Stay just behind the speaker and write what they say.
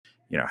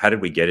how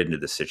did we get into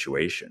this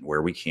situation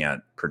where we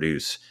can't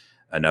produce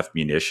enough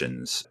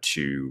munitions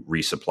to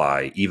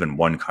resupply even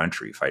one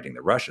country fighting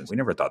the Russians? We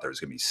never thought there was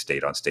going to be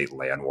state-on-state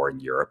land war in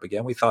Europe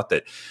again. We thought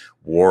that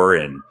war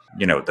in,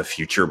 the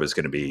future was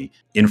going to be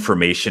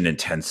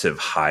information-intensive,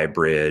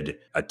 hybrid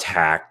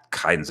attack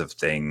kinds of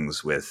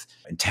things with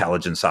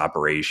intelligence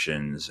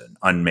operations and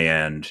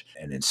unmanned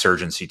and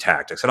insurgency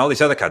tactics and all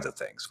these other kinds of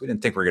things. We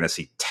didn't think we were going to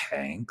see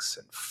tanks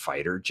and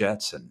fighter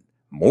jets and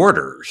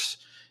mortars,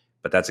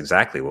 but that's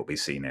exactly what we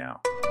see now.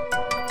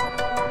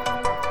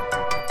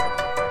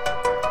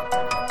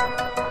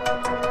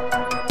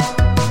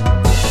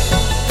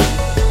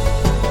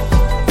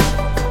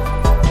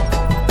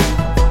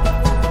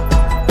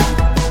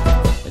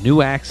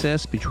 New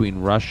access between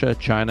Russia,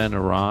 China, and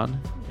Iran,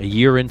 a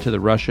year into the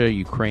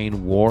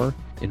Russia-Ukraine war,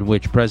 in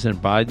which President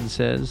Biden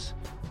says,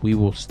 "We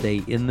will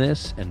stay in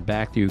this and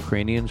back the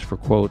Ukrainians for,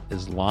 quote,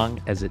 as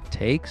long as it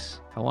takes."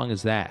 How long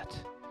is that?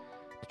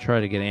 To try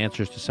to get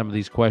answers to some of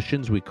these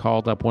questions, we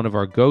called up one of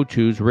our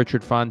go-tos,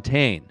 Richard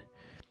Fontaine.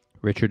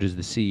 Richard is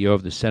the CEO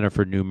of the Center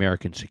for New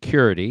American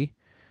Security,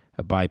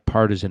 a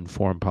bipartisan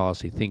foreign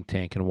policy think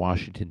tank in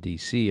Washington,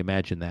 D.C.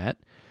 Imagine that.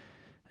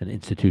 An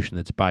institution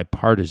that's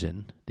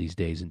bipartisan these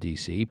days in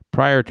D.C.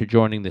 Prior to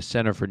joining the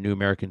Center for New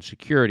American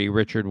Security,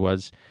 Richard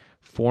was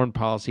foreign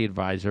policy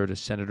advisor to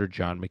Senator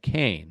John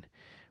McCain,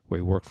 where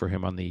he worked for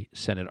him on the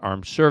Senate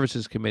Armed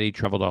Services Committee,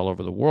 traveled all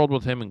over the world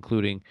with him,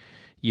 including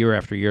year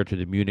after year to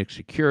the Munich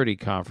Security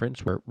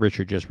Conference, where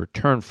Richard just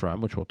returned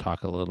from, which we'll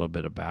talk a little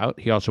bit about.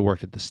 He also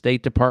worked at the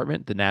State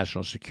Department, the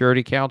National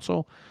Security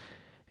Council,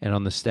 and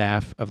on the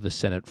staff of the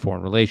Senate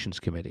Foreign Relations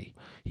Committee.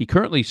 He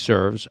currently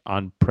serves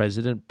on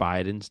President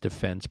Biden's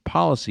Defense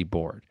Policy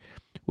Board,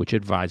 which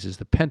advises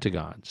the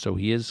Pentagon. So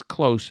he is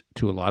close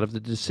to a lot of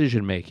the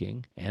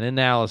decision-making and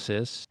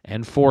analysis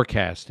and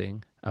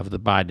forecasting of the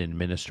Biden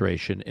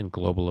administration in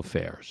global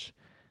affairs.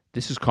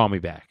 This is Call Me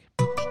Back.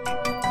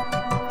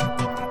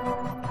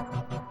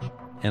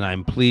 And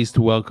I'm pleased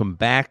to welcome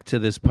back to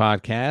this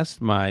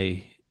podcast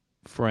my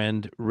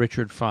friend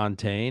Richard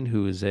Fontaine,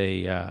 who is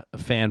a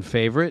fan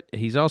favorite.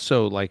 He's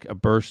also like a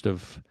burst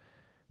of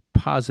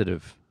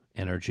positive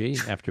energy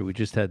after we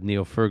just had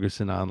Neil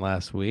Ferguson on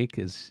last week,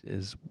 as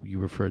you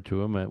referred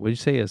to him. What did you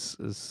say?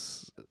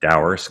 As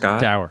Dour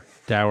Scott?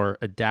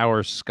 A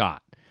dour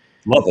Scott.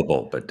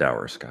 Lovable, but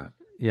dour Scott.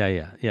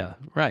 Yeah.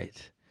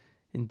 Right.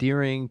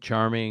 Endearing,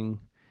 charming,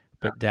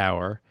 but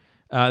dour.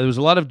 There was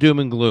a lot of doom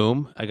and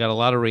gloom. I got a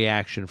lot of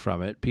reaction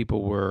from it.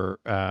 People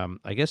were,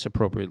 I guess,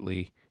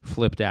 appropriately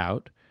flipped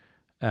out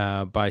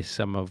by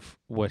some of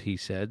what he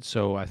said.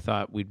 So I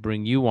thought we'd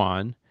bring you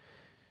on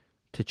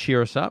to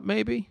cheer us up,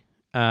 maybe?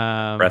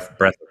 Breath of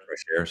fresh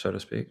air, so to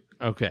speak.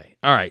 Okay.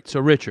 All right. So,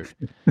 Richard,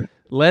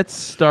 let's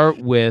start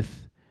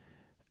with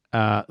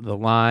the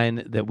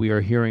line that we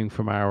are hearing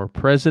from our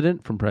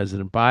president, from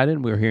President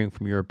Biden. We're hearing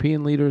from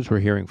European leaders. We're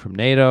hearing from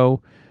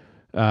NATO.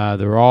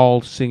 They're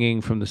all singing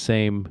from the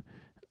same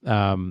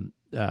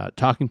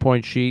talking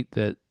point sheet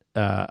that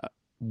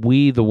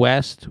we, the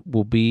West,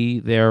 will be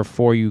there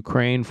for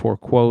Ukraine for,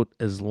 quote,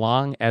 as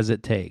long as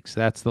it takes.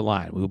 That's the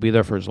line. We will be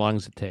there for as long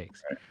as it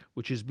takes, right.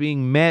 Which is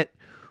being met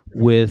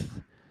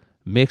with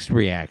mixed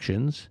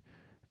reactions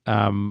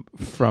from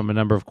a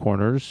number of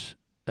corners,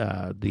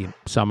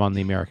 some on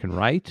the American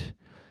right,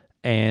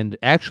 and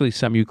actually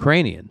some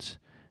Ukrainians.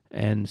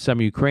 And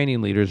some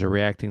Ukrainian leaders are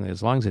reacting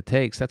as long as it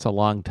takes. That's a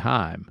long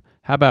time.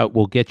 How about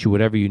we'll get you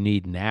whatever you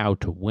need now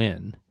to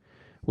win,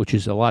 which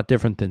is a lot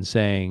different than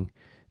saying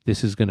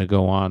this is going to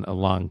go on a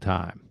long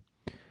time.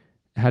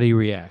 How do you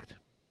react?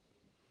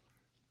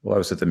 Well, I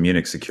was at the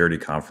Munich Security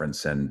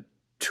Conference, and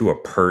to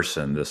a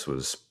person, this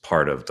was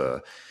part of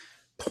the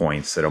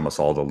points that almost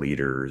all the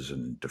leaders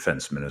and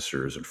defense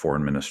ministers and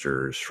foreign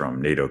ministers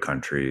from NATO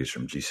countries,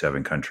 from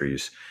G7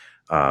 countries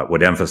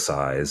would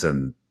emphasize.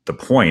 And the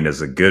point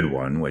is a good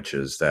one, which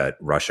is that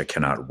Russia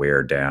cannot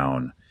wear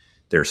down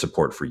their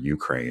support for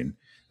Ukraine,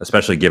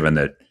 especially given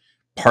that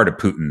part of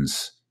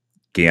Putin's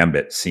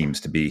gambit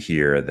seems to be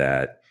here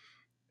that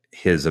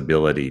his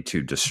ability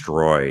to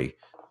destroy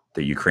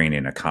the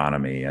Ukrainian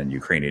economy and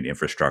Ukrainian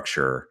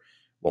infrastructure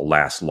will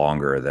last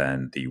longer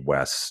than the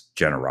West's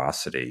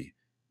generosity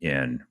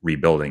in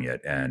rebuilding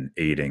it and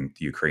aiding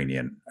the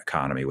Ukrainian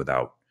economy,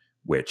 without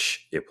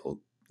which it will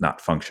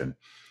not function.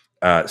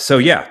 It's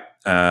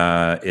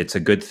a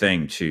good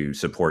thing to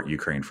support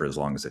Ukraine for as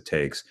long as it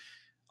takes.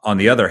 On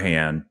the other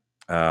hand,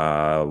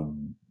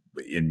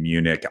 in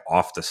Munich,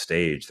 off the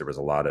stage, there was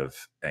a lot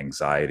of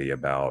anxiety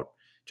about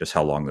just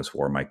how long this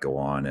war might go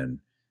on and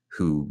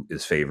who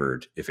is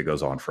favored if it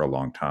goes on for a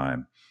long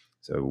time.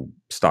 So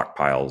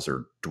stockpiles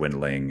are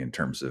dwindling in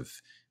terms of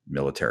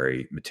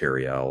military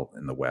materiel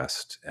in the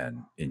West and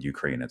in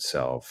Ukraine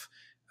itself.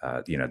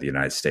 The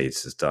United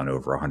States has done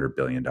over $100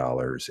 billion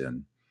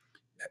in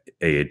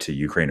aid to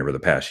Ukraine over the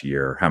past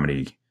year. How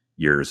many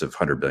years of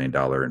 $100 billion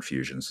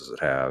infusions does it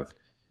have?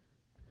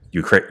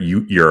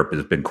 Europe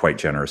has been quite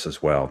generous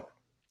as well.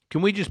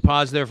 Can we just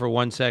pause there for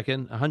 1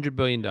 second? $100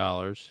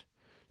 billion.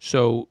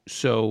 So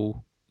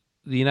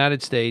the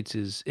United States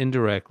is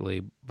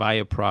indirectly,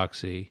 via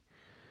proxy,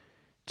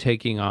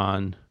 taking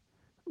on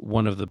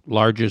one of the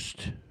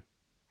largest,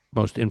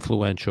 most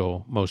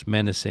influential, most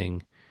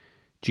menacing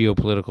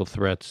geopolitical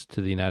threats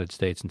to the United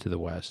States and to the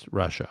West,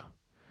 Russia,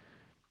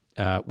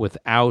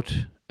 without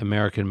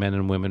American men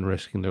and women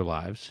risking their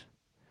lives.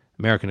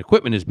 American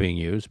equipment is being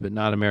used, but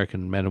not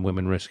American men and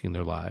women risking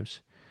their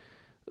lives.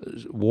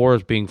 War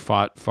is being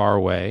fought far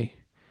away.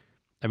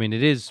 I mean,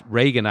 it is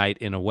Reaganite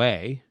in a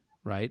way,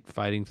 right?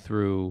 Fighting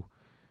through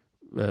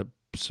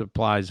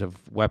supplies of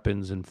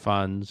weapons and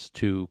funds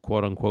to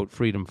quote unquote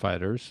freedom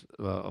fighters,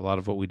 a lot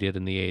of what we did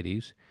in the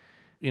 80s,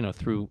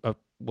 through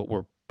what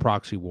were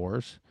proxy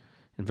wars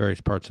in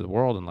various parts of the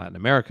world, in Latin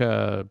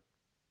America,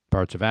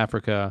 parts of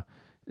Africa,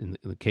 in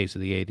the case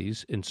of the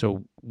 80s. And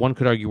so one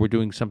could argue we're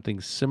doing something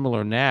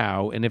similar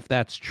now. And if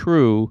that's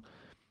true,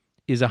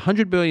 is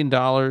 $100 billion,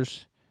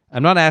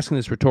 I'm not asking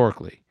this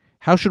rhetorically,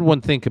 how should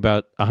one think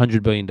about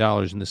 $100 billion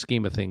in the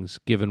scheme of things,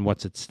 given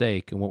what's at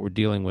stake and what we're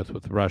dealing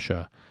with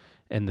Russia,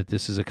 and that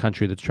this is a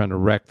country that's trying to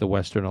wreck the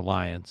Western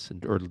alliance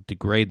or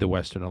degrade the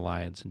Western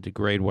alliance and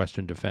degrade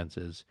Western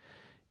defenses?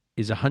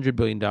 Is $100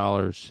 billion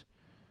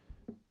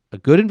a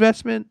good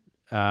investment?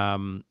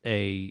 An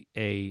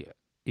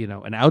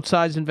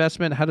outsized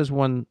investment? How does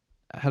one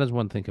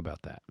think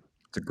about that?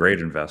 It's a great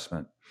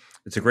investment.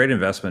 It's a great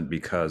investment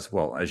because,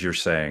 well, as you're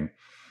saying,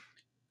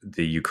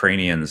 the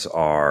Ukrainians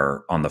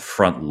are on the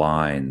front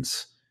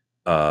lines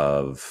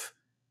of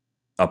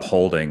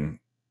upholding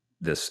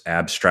this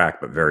abstract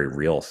but very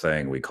real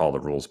thing we call the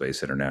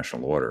rules-based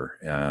international order.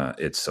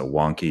 It's a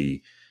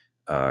wonky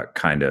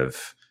kind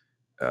of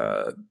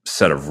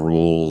set of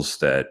rules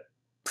that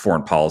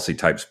foreign policy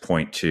types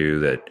point to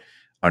that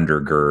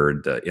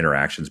undergird the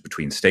interactions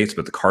between states,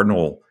 but the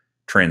cardinal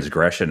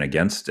transgression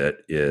against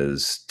it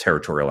is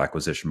territorial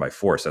acquisition by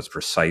force. That's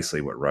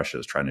precisely what Russia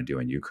is trying to do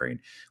in Ukraine.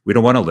 We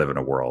don't want to live in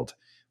a world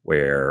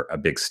where a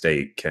big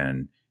state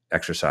can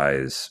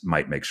exercise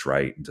might makes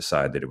right and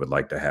decide that it would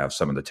like to have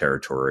some of the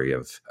territory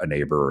of a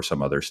neighbor or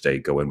some other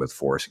state go in with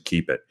force and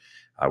keep it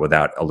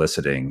without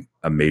eliciting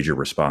a major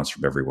response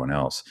from everyone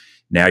else.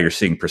 Now you're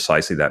seeing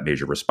precisely that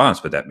major response,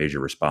 but that major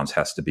response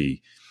has to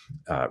be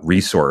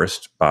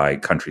resourced by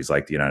countries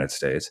like the United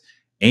States,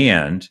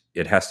 and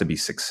it has to be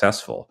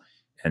successful.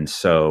 And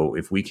so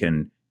if we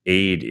can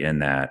aid in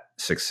that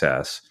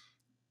success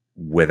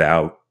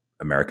without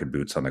American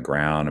boots on the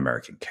ground,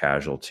 American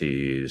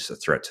casualties, a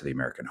threat to the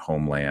American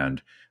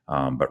homeland,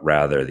 but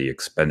rather the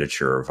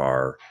expenditure of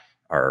our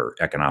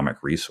economic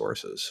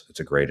resources, it's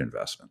a great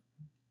investment.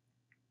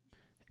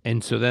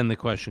 And so then the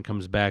question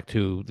comes back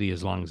to the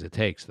as long as it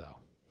takes, though.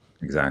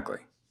 Exactly.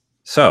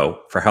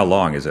 So for how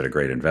long is it a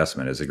great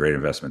investment? Is it a great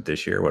investment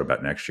this year? What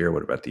about next year?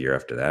 What about the year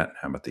after that?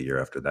 How about the year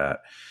after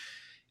that?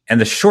 And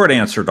the short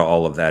answer to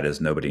all of that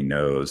is nobody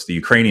knows. The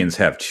Ukrainians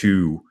have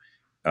two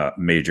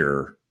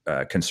major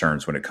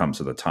concerns when it comes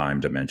to the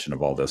time dimension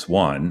of all this.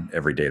 One,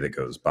 every day that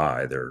goes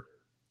by, they're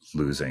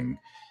losing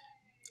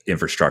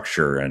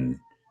infrastructure and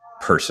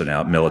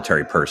personnel,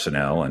 military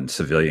personnel and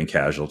civilian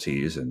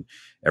casualties and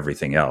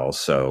everything else.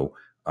 So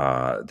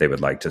they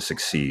would like to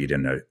succeed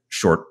in a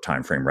short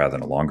time frame rather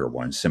than a longer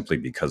one, simply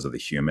because of the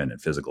human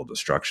and physical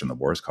destruction the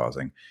war is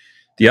causing.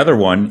 The other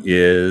one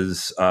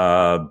is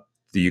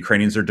the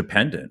Ukrainians are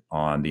dependent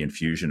on the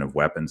infusion of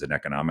weapons and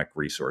economic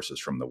resources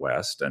from the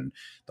West. And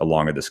the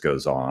longer this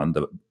goes on,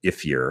 the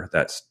iffier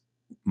that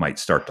might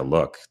start to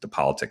look. The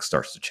politics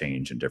starts to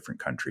change in different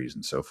countries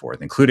and so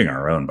forth, including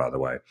our own, by the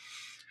way.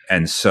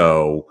 And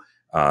so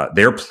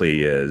their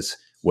plea is,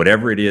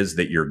 whatever it is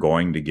that you're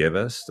going to give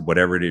us,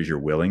 whatever it is you're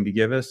willing to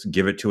give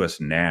it to us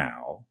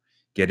now,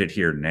 get it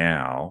here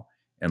now,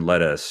 and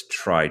let us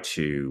try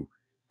to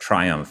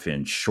triumph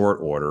in short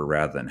order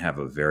rather than have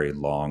a very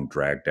long,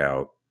 dragged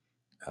out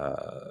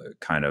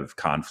kind of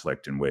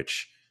conflict in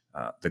which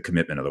the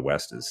commitment of the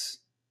West is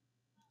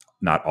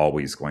not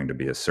always going to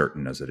be as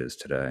certain as it is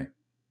today.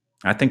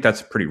 I think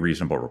that's a pretty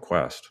reasonable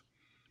request.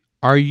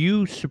 Are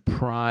you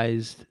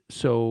surprised?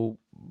 So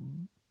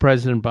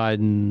President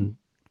Biden,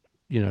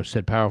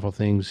 said powerful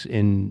things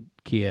in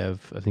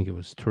Kiev. I think it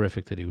was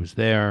terrific that he was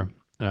there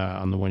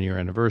on the 1 year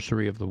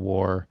anniversary of the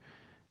war.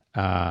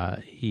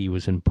 He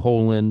was in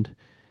Poland.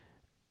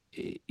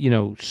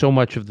 So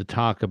much of the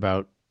talk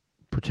about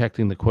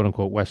protecting the quote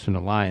unquote Western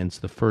alliance,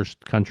 the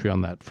first country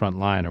on that front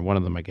line, or one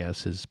of them, I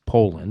guess, is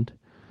Poland.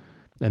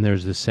 And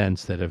there's this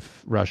sense that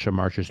if Russia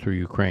marches through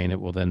Ukraine, it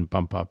will then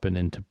bump up and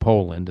into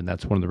Poland. And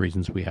that's one of the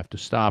reasons we have to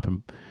stop.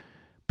 And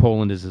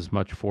Poland is as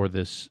much for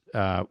this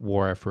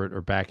war effort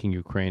or backing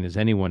Ukraine as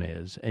anyone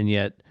is. And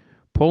yet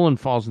Poland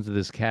falls into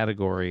this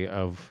category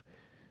of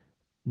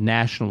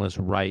nationalist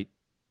right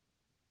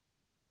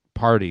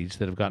parties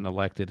that have gotten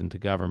elected into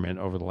government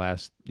over the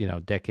last,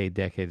 decade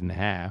and a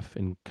half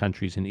in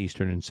countries in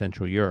Eastern and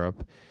Central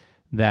Europe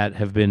that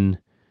have been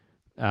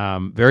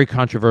very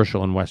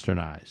controversial in Western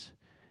eyes.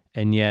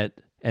 And yet,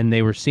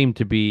 seemed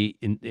to be,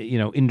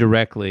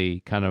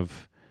 indirectly kind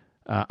of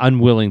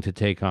unwilling to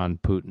take on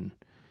Putin.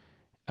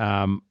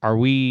 Are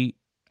we,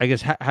 I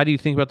guess, how do you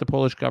think about the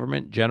Polish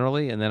government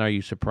generally? And then are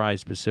you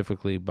surprised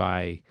specifically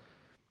by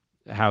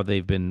how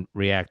they've been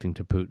reacting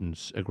to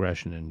Putin's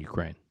aggression in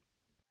Ukraine.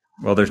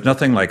 Well, there's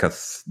nothing like a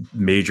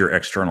major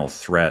external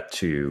threat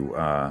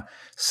to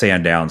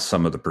sand down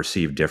some of the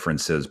perceived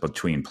differences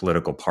between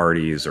political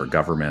parties or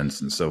governments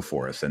and so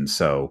forth. And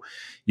so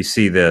you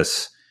see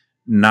this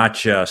not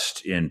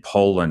just in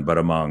Poland, but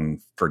among,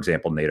 for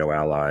example, NATO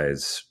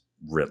allies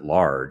writ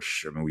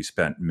large. I mean, we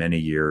spent many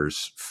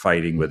years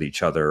fighting with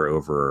each other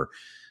over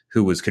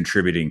who was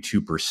contributing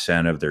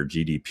 2% of their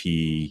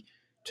GDP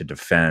to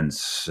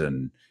defense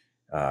and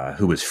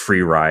who was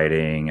free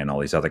riding and all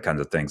these other kinds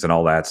of things. And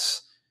all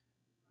that's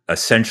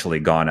essentially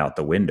gone out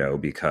the window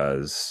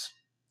because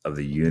of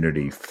the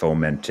unity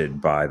fomented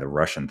by the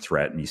Russian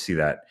threat. And you see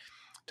that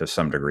to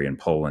some degree in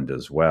Poland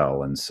as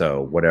well. And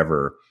so,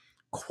 whatever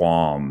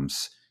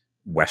qualms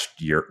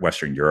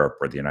Western Europe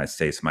or the United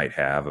States might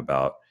have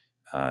about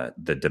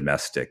the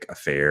domestic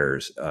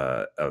affairs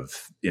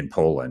of in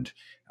Poland,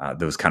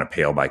 those kind of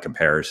pale by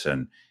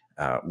comparison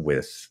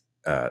with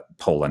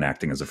Poland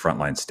acting as a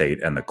frontline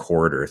state and the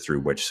corridor through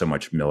which so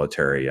much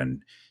military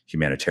and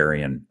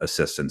humanitarian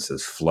assistance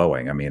is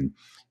flowing. I mean,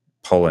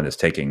 Poland is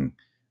taking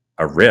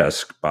a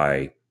risk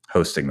by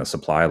hosting the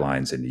supply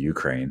lines into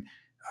Ukraine.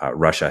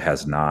 Russia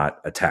has not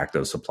attacked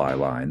those supply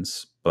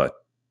lines, but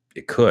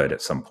it could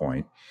at some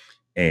point.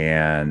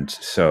 And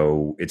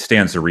so it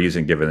stands to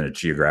reason, given its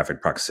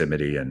geographic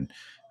proximity and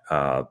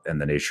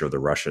the nature of the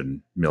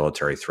Russian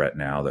military threat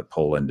now, that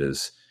Poland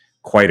is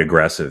quite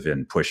aggressive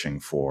in pushing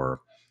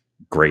for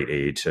great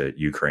aid to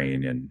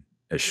Ukraine in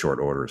as short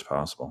order as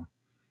possible.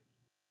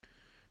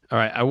 All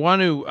right, I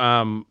want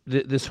to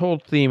this whole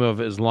theme of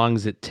as long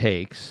as it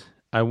takes.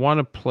 I want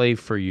to play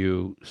for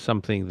you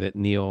something that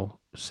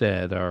Neil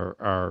said,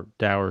 our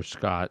Dower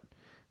Scott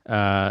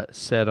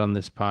said on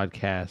this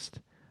podcast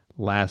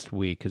last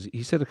week, because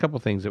he said a couple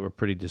things that were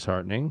pretty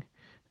disheartening.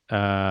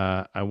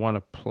 I want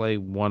to play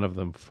one of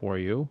them for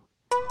you.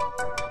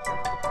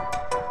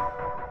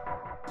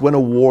 When a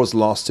war's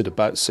lasted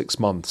about 6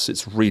 months,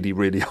 it's really,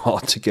 really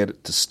hard to get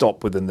it to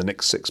stop within the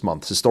next 6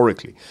 months,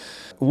 historically.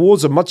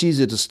 Wars are much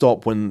easier to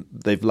stop when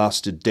they've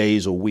lasted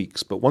days or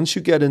weeks, but once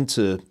you get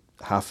into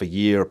half a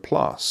year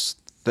plus,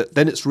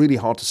 then it's really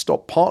hard to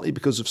stop, partly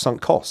because of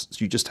sunk costs.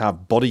 You just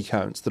have body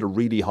counts that are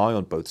really high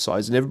on both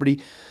sides, and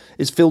everybody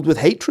is filled with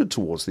hatred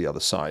towards the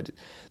other side.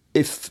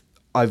 If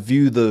I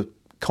view the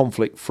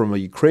conflict from a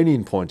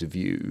Ukrainian point of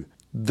view,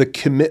 the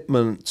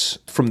commitment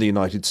from the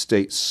United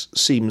States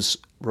seems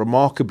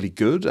remarkably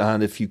good,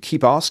 and if you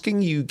keep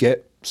asking, you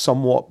get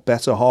somewhat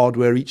better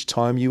hardware each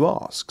time you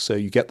ask. So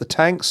you get the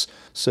tanks,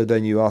 so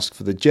then you ask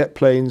for the jet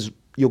planes,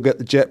 you'll get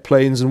the jet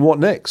planes, and what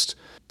next?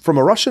 From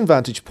a Russian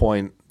vantage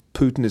point,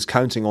 Putin is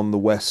counting on the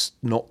West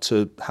not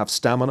to have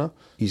stamina.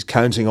 He's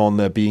counting on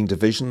there being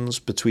divisions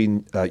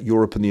between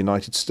Europe and the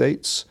United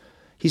States.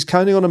 He's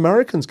counting on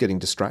Americans getting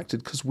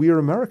distracted because we're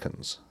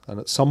Americans, and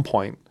at some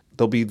point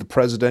there'll be the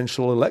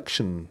presidential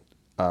election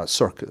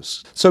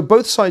circus. So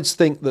both sides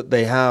think that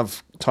they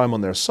have time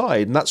on their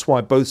side, and that's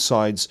why both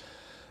sides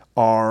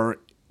are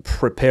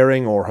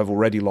preparing or have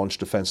already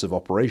launched offensive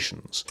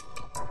operations.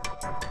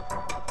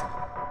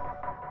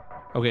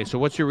 Okay, so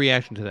what's your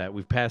reaction to that?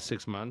 We've passed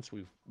 6 months.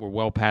 We're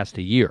well past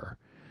a year.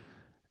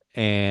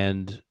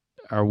 And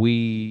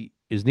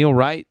is Neil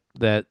right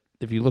that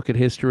if you look at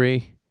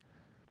history,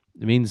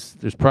 it means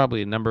there's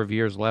probably a number of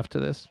years left to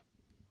this?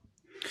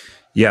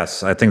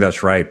 Yes, I think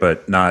that's right,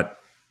 but not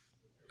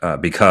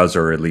because,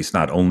 or at least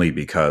not only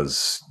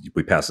because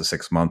we passed the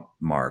 6 month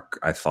mark.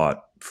 I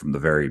thought from the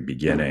very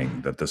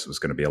beginning that this was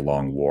going to be a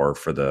long war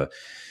for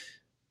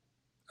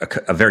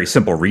a very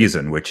simple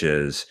reason, which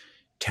is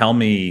tell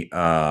me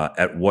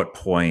at what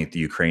point the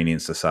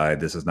Ukrainians decide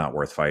this is not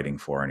worth fighting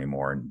for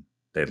anymore and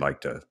they'd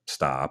like to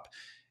stop.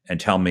 And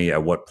tell me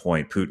at what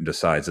point Putin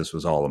decides this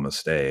was all a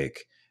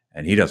mistake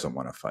and he doesn't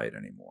want to fight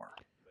anymore.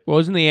 Well,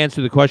 isn't the answer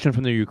to the question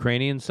from the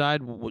Ukrainian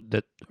side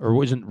or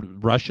wasn't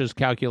Russia's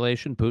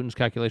calculation, Putin's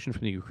calculation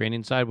from the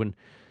Ukrainian side, when,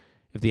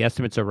 if the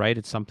estimates are right,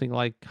 it's something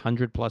like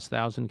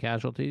 100,000+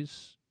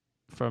 casualties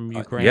from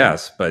Ukraine?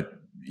 Yes, but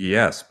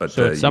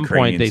so at some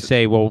point they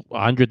say, well,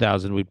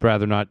 100,000, we'd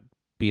rather not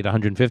be at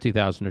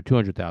 150,000 or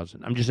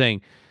 200,000. I'm just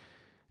saying,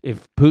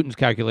 if Putin's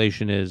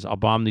calculation is, I'll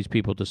bomb these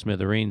people to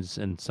smithereens,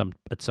 and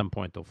at some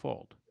point they'll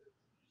fold.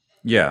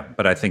 Yeah,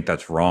 but I think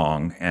that's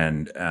wrong,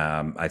 and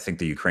I think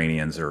the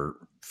Ukrainians are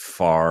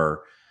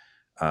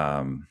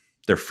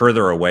they're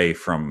further away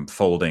from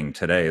folding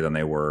today than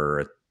they were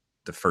at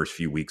the first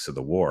few weeks of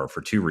the war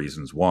for two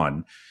reasons.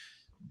 One,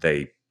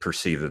 they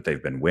perceive that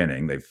they've been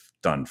winning. They've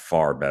done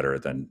far better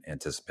than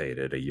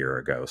anticipated a year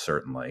ago,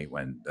 certainly,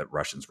 when the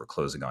Russians were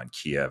closing on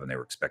Kiev and they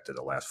were expected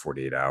to last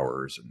 48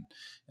 hours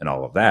and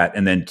all of that.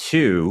 And then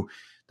two,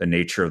 the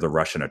nature of the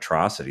Russian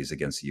atrocities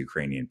against the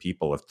Ukrainian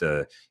people. If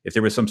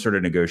there was some sort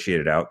of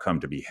negotiated outcome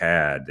to be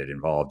had that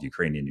involved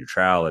Ukrainian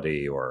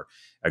neutrality or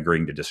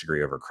agreeing to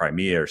disagree over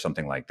Crimea or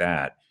something like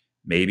that,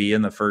 maybe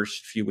in the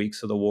first few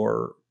weeks of the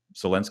war,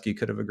 Zelensky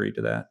could have agreed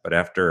to that. But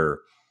after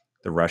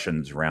the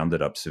Russians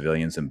rounded up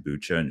civilians in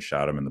Bucha and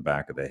shot them in the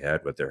back of the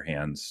head with their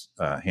hands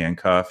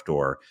handcuffed,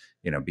 or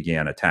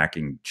began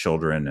attacking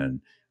children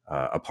and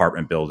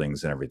apartment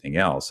buildings and everything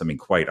else. I mean,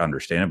 quite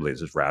understandably,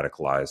 this has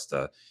radicalized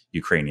the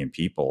Ukrainian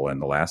people,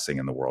 and the last thing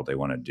in the world they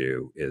want to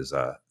do is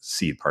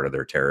cede part of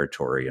their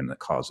territory in the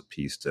cause of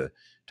peace to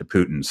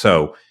Putin.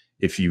 So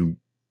if you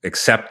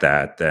accept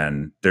that,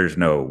 then there's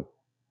no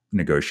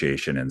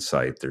negotiation in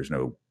sight. There's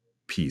no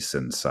peace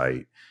in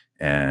sight.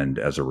 And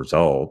as a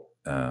result,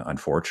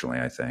 unfortunately,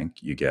 I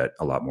think you get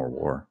a lot more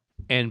war.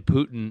 And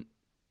Putin,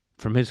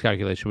 from his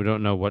calculation, we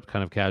don't know what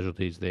kind of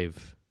casualties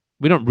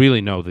we don't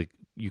really know the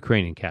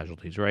Ukrainian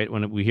casualties, right?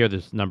 When we hear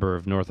this number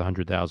of north of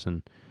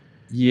 100,000.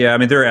 Yeah, I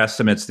mean, there are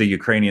estimates. The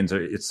Ukrainians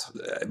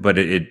but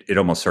it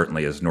almost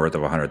certainly is north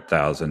of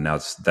 100,000. Now,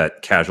 it's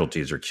that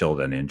casualties are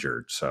killed and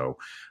injured. So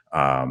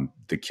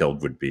the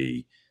killed would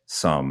be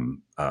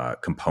some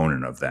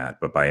component of that,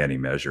 but by any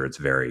measure, it's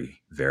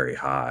very, very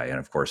high. And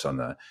of course, on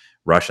the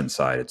Russian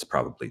side, it's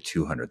probably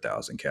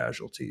 200,000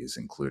 casualties,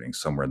 including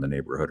somewhere in the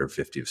neighborhood of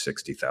 50 of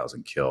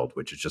 60,000 killed,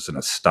 which is just an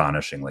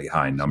astonishingly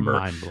high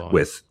number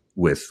with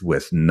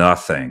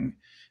nothing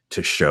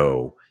to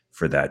show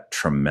for that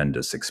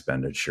tremendous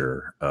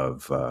expenditure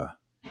of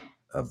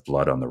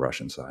blood on the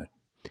Russian side.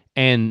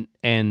 And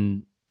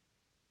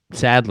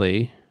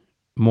sadly,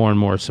 more and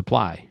more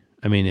supply.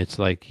 I mean, it's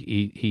like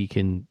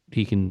Putin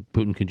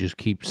can just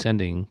keep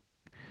sending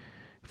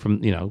from,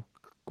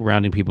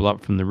 rounding people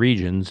up from the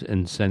regions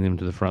and sending them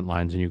to the front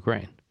lines in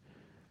Ukraine.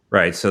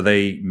 Right. So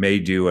they may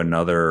do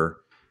another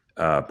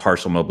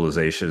partial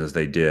mobilization as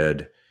they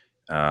did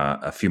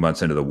a few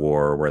months into the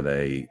war, where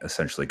they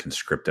essentially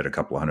conscripted a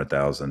couple of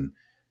 100,000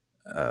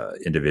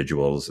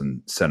 individuals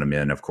and sent them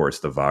in. Of course,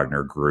 the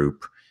Wagner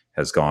Group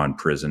has gone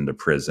prison to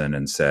prison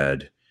and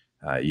said,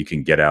 you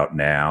can get out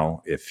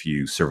now. If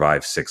you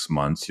survive 6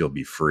 months, you'll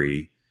be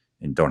free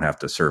and don't have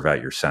to serve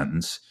out your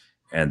sentence.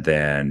 And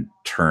then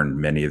turned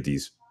many of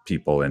these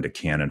people into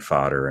cannon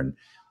fodder and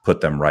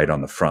put them right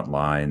on the front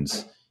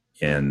lines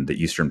in the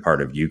eastern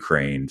part of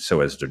Ukraine,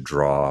 so as to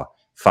draw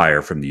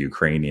fire from the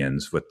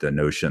Ukrainians, with the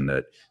notion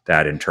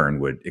that in turn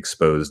would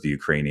expose the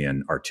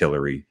Ukrainian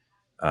artillery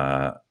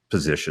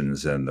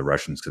positions, and the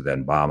Russians could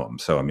then bomb them.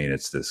 So, I mean,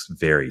 it's this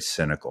very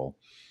cynical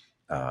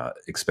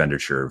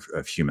expenditure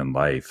of human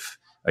life,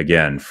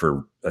 again,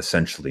 for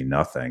essentially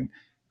nothing.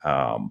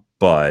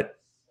 But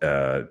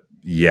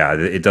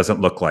it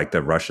doesn't look like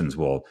the Russians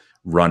will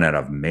run out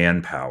of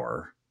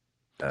manpower.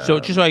 So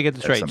just so I get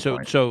this right,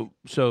 so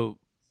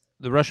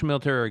the Russian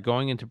military are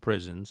going into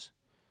prisons.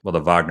 Well, the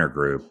Wagner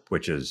Group,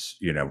 which is,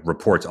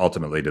 reports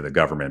ultimately to the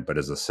government, but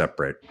is a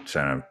separate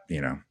kind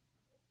of,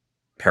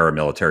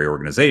 paramilitary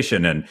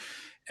organization.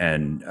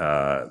 And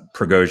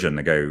Prigozhin,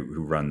 the guy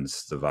who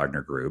runs the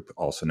Wagner Group,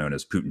 also known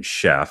as Putin's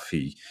chef,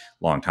 he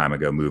long time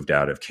ago moved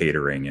out of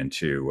catering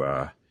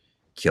into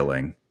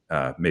killing.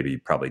 Maybe he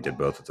probably did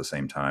both at the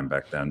same time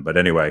back then. But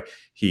anyway,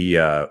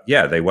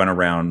 they went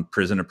around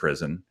prison to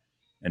prison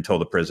and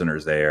told the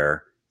prisoners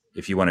there,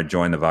 if you want to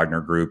join the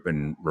Wagner Group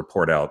and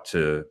report out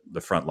to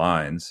the front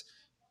lines,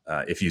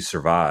 if you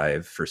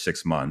survive for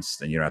 6 months,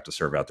 then you don't have to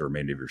serve out the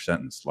remainder of your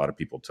sentence. A lot of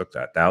people took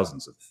that.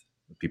 Thousands of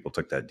people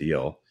took that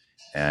deal.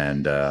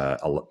 And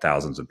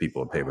thousands of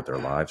people have paid with their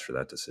lives for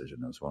that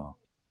decision as well.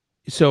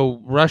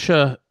 So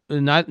Russia,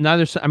 you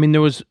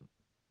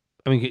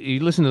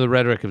listen to the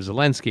rhetoric of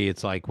Zelensky.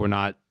 It's like, we're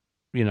not,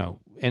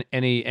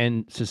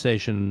 any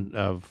cessation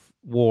of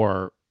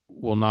war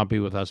will not be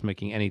with us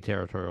making any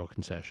territorial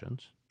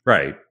concessions.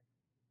 Right.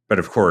 But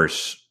of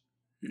course,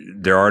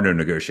 there are no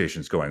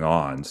negotiations going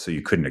on, so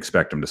you couldn't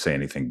expect him to say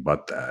anything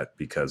but that,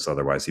 because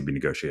otherwise he'd be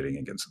negotiating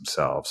against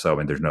himself. So,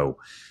 I mean,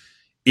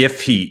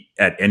 if he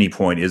at any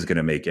point is going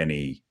to make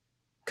any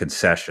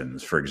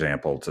concessions, for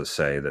example, to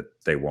say that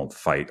they won't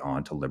fight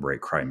on to liberate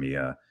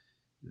Crimea,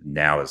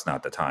 now is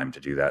not the time to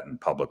do that,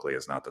 and publicly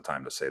is not the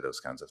time to say those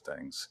kinds of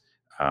things.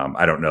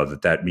 I don't know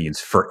that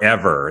means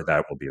forever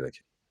that will be the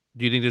case.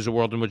 Do you think there's a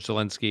world in which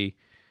Zelensky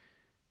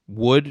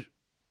would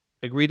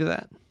agree to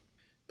that?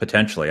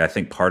 Potentially. I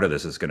think part of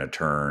this is going to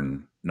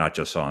turn not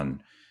just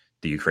on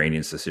the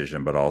Ukrainians'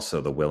 decision, but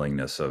also the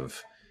willingness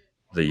of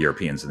the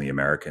Europeans and the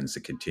Americans to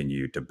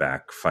continue to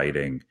back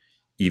fighting,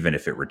 even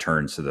if it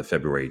returns to the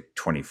February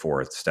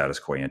 24th status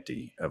quo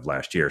ante of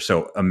last year.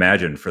 So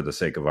imagine, for the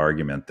sake of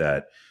argument,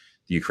 that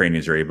the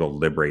Ukrainians are able to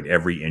liberate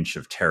every inch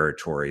of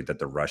territory that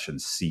the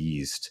Russians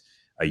seized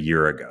a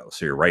year ago.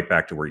 So you're right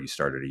back to where you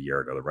started a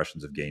year ago. The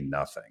Russians have gained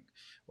nothing.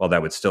 Well,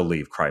 that would still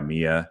leave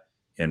Crimea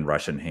in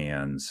Russian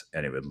hands,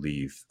 and it would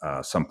leave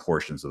some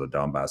portions of the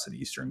Donbass and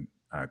eastern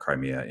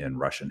Crimea in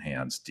Russian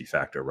hands, de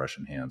facto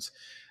Russian hands.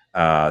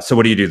 So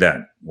what do you do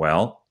then?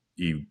 Well,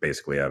 you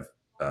basically have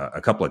a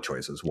couple of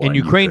choices. One, and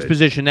Ukraine's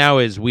position now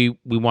is we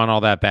want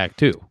all that back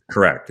too.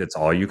 Correct. It's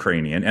all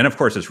Ukrainian. And of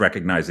course, it's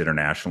recognized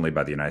internationally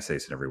by the United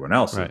States and everyone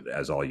else, right,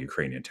 as all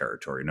Ukrainian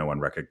territory. No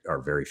one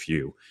or very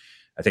few.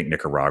 I think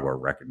Nicaragua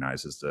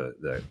recognizes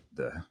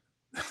the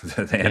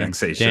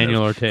annexation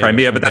of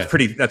Crimea, but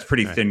that's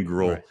pretty thin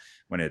gruel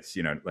when it's,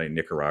 like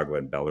Nicaragua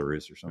and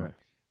Belarus or something.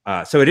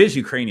 Right. So it is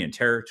Ukrainian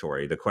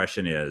territory. The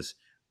question is,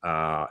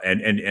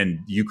 and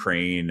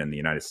Ukraine and the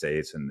United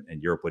States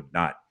and Europe would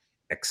not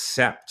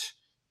accept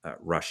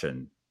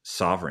Russian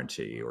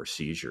sovereignty or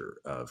seizure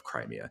of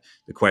Crimea.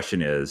 The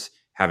question is,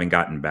 having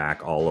gotten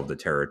back all of the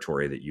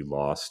territory that you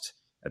lost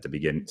at the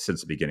beginning,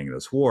 since the beginning of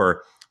this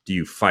war, do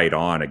you fight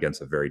on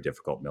against a very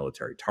difficult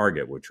military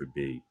target, which would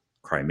be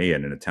Crimea,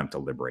 in an attempt to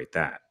liberate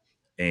that?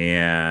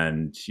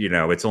 And,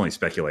 it's only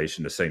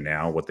speculation to say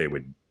now what they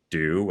would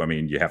do. I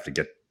mean,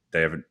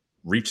 they haven't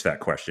reached that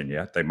question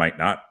yet. They might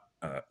not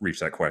reach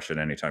that question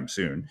anytime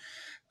soon.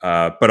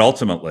 But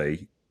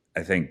ultimately,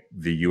 I think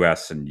the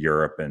U.S. and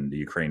Europe and the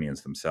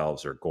Ukrainians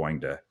themselves are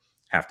going to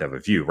have a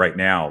view. Right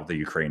now, the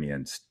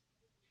Ukrainians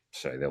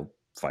say they'll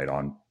fight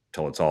on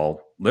till it's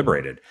all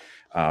liberated.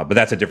 But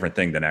that's a different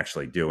thing than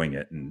actually doing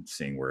it and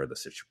seeing where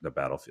the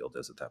battlefield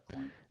is at that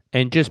point.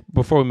 And just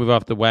before we move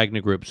off the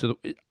Wagner Group, so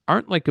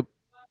aren't like a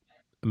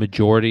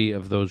majority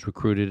of those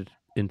recruited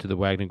into the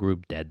Wagner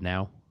Group dead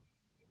now?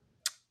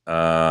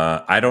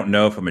 I don't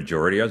know if a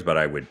majority is, but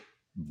I would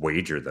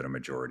wager that a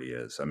majority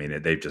is. I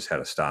mean, they've just had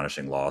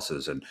astonishing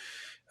losses, and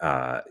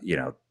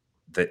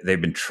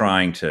they've been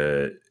trying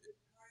to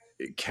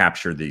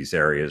capture these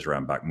areas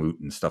around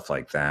Bakhmut and stuff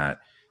like that.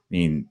 I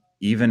mean,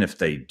 even if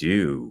they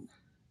do,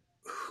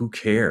 who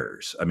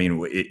cares? I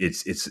mean,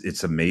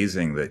 it's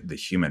amazing that the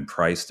human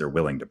price they're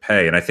willing to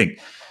pay, and I think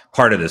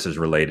part of this is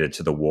related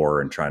to the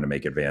war and trying to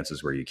make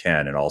advances where you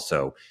can, and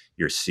also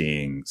you're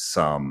seeing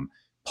some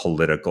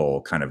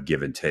political kind of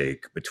give and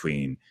take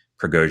between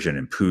Prigozhin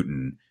and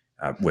Putin,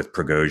 with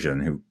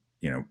Prigozhin, who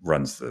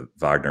runs the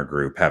Wagner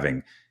Group,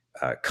 having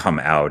come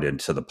out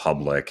into the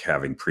public,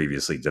 having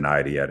previously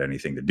denied he had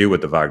anything to do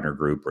with the Wagner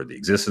Group or the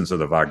existence of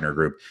the Wagner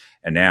Group,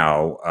 and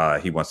now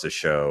he wants to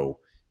show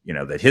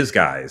that his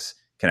guys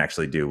can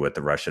actually do what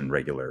the Russian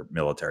regular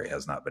military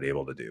has not been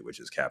able to do, which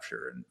is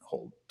capture and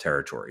hold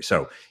territory.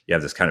 So you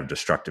have this kind of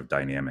destructive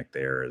dynamic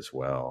there as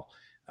well,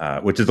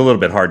 which is a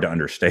little bit hard to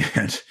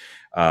understand.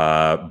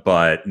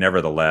 But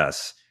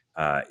nevertheless,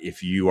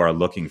 if you are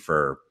looking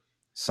for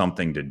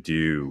something to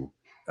do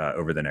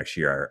over the next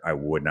year, I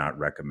would not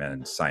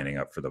recommend signing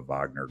up for the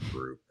Wagner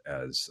Group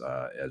as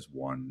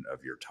one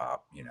of your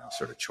top,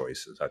 sort of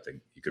choices. I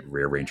think you could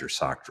rearrange your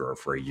sock drawer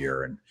for a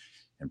year and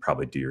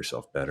probably do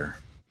yourself better.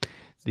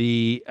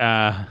 You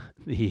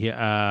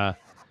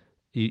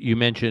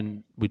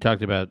mentioned, we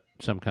talked about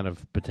some kind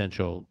of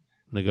potential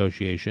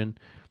negotiation.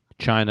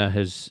 China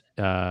has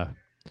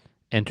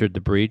entered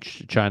the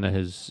breach. China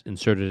has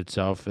inserted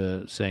itself,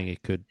 saying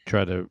it could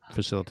try to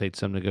facilitate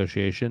some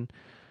negotiation.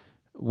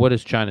 What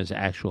is China's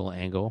actual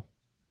angle?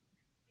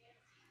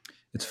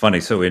 It's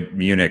funny. So in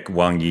Munich,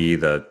 Wang Yi,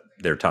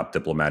 their top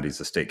diplomat, he's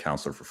the state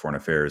counselor for foreign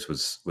affairs,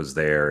 was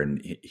there, and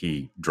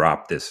he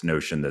dropped this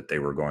notion that they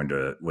were going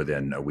to,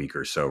 within a week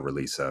or so,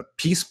 release a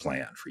peace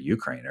plan for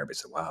Ukraine. Everybody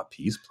said, "Wow, a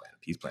peace plan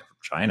from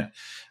China.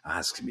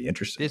 This can be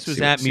interesting." This was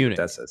at Munich.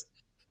 This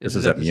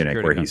is at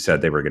Munich, where he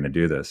said they were going to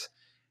do this.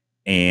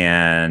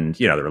 And,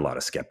 there were a lot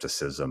of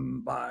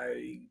skepticism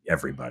by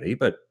everybody,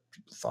 but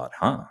people thought,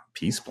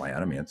 peace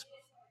plan. I mean, it's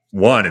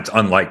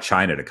unlike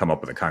China to come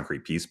up with a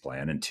concrete peace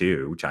plan. And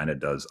two, China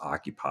does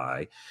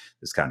occupy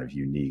this kind of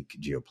unique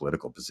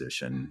geopolitical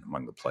position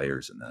among the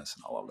players in this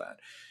and all of that.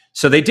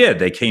 So they did.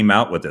 They came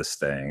out with this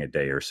thing a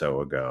day or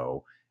so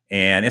ago.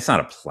 And it's not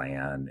a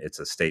plan. It's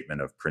a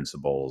statement of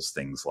principles,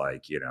 things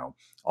like,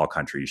 all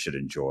countries should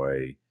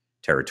enjoy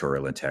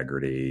territorial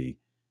integrity.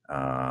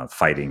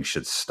 Fighting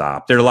should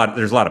stop. There's a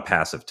lot of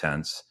passive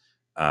tense.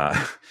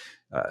 The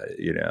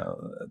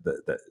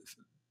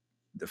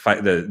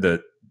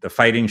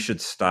fighting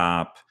should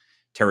stop.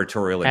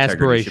 Territorial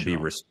integrity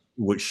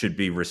should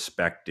be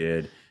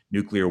respected.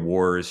 Nuclear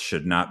wars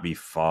should not be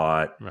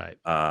fought. Right.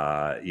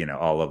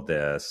 All of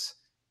this,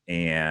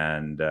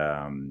 and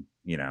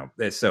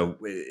so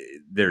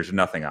there's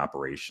nothing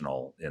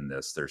operational in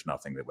this. There's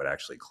nothing that would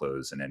actually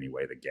close in any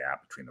way the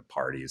gap between the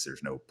parties.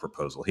 There's no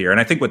proposal here. And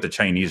I think what the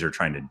Chinese are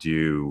trying to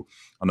do,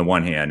 on the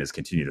one hand, is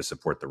continue to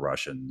support the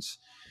Russians,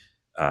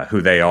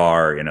 who they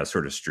are in a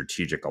sort of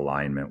strategic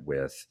alignment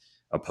with,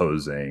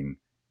 opposing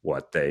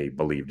what they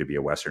believe to be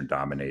a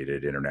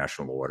Western-dominated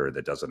international order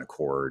that doesn't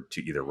accord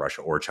to either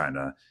Russia or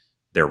China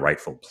their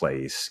rightful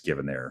place,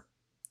 given their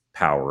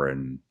power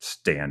and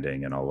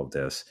standing and all of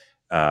this.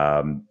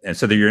 And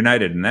so they're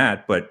united in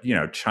that, but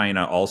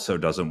China also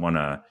doesn't want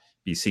to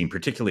be seen,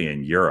 particularly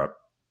in Europe,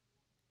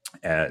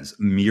 as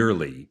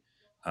merely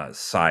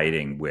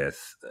siding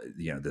with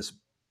this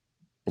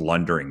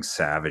blundering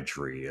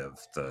savagery of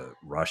the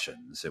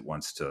Russians. It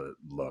wants to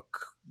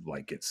look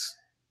like it's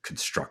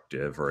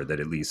constructive, or that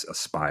at least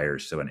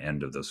aspires to an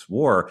end of this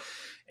war.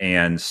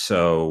 And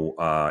so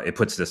it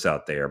puts this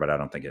out there, but I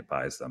don't think it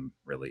buys them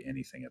really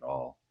anything at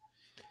all.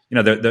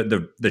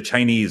 The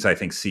Chinese, I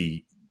think,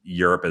 see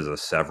Europe as a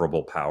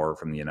severable power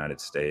from the United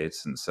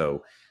States. And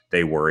so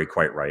they worry,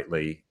 quite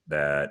rightly,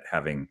 that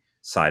having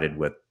sided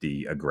with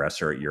the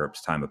aggressor at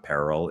Europe's time of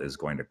peril is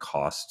going to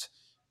cost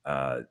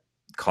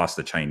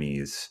the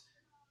Chinese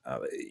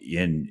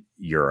in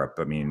Europe.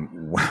 I mean,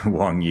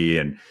 Wang Yi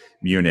in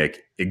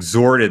Munich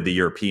exhorted the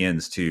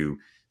Europeans to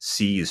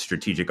seize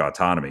strategic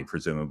autonomy,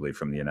 presumably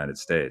from the United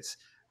States.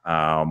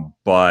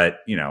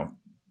 But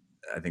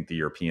I think the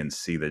Europeans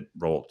see the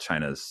role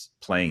China's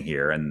playing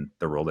here and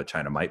the role that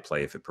China might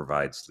play if it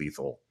provides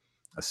lethal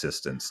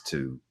assistance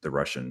to the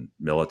Russian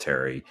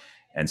military.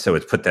 And so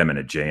it's put them in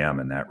a jam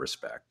in that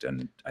respect.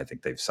 And I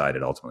think they've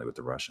sided ultimately with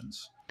the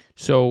Russians.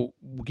 So,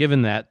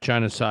 given that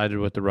China sided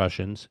with the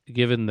Russians,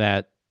 given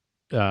that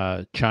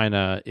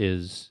China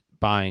is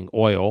buying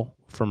oil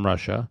from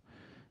Russia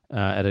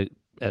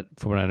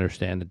from what I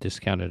understand, a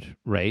discounted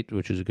rate,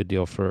 which is a good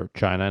deal for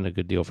China and a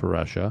good deal for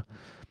Russia.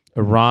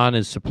 Iran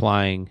is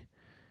supplying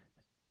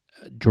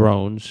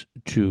drones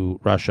to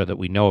Russia that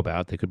we know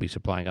about. They could be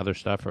supplying other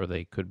stuff, or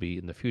they could be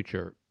in the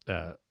future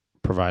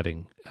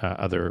providing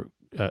other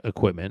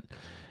equipment.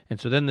 And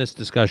so then this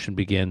discussion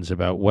begins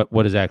about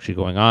what is actually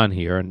going on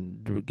here,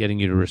 and getting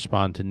you to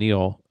respond to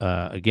Neil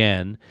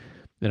again.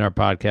 In our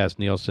podcast,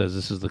 Neil says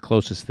this is the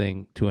closest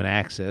thing to an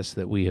axis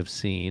that we have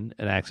seen,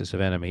 an axis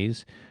of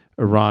enemies: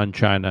 Iran,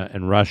 China,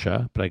 and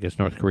Russia. But I guess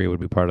North Korea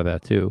would be part of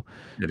that too.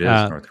 It is.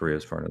 North Korea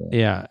is part of that.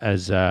 Yeah,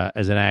 as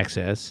an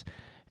axis,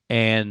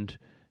 and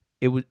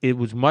it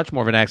was much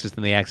more of an axis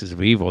than the axis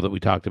of evil that we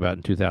talked about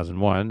in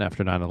 2001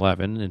 after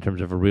 9/11 in terms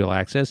of a real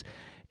axis.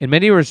 In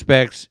many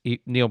respects,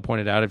 Neil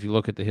pointed out, if you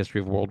look at the history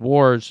of world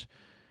wars,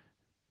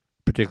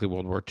 particularly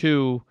World War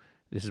II,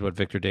 this is what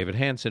Victor David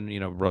Hansen,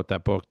 wrote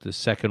that book, The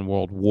Second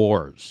World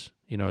Wars.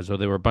 As though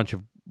there were a bunch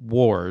of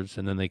wars,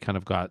 and then they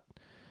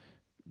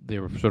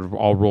were sort of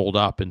all rolled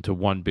up into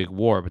one big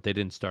war, but they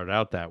didn't start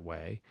out that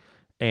way.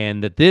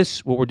 And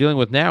that what we're dealing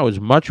with now is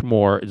much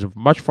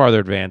farther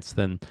advanced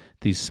than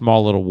these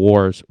small little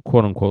wars,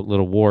 quote unquote,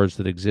 little wars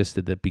that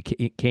existed that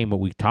became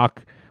what we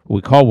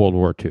call World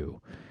War II.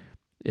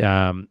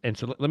 And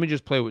so let me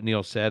just play what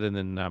Neil said and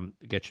then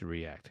get you to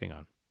react. Hang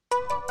on.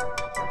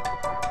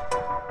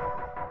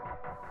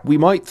 We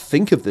might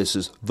think of this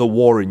as the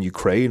war in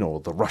Ukraine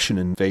or the Russian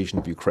invasion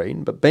of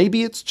Ukraine, but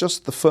maybe it's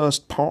just the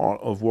first part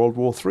of World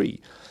War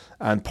III.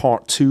 And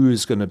part two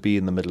is going to be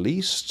in the Middle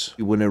East,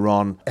 when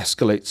Iran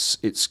escalates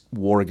its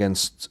war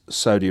against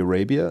Saudi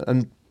Arabia.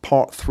 And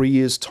part three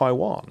is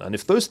Taiwan. And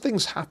if those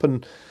things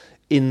happen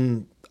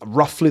in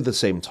roughly the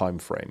same time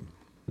frame,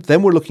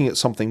 then we're looking at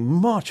something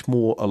much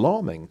more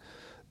alarming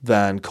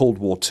than Cold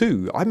War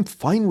II. I'm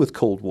fine with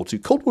Cold War II.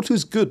 Cold War II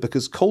is good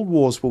because Cold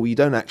Wars, where we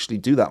don't actually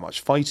do that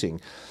much fighting,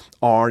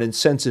 are an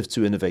incentive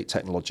to innovate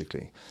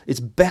technologically. It's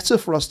better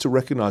for us to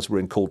recognize we're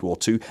in Cold War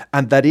II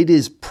and that it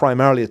is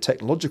primarily a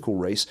technological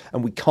race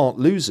and we can't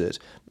lose it.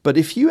 But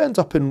if you end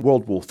up in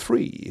World War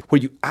III,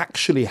 where you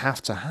actually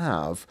have to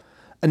have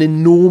an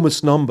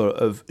enormous number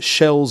of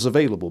shells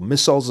available,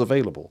 missiles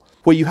available,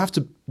 where you have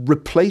to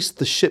replace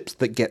the ships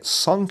that get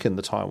sunk in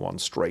the Taiwan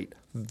Strait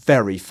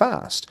very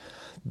fast,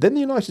 then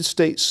the United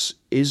States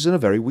is in a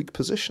very weak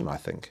position, I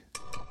think.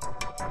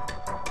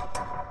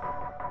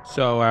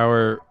 So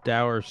our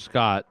Dower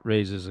Scott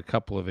raises a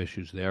couple of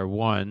issues there.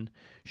 One,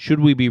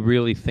 should we be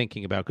really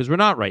thinking about, because we're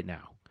not right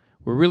now,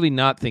 we're really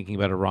not thinking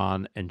about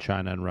Iran and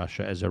China and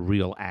Russia as a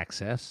real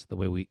axis, the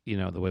way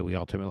we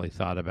ultimately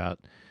thought about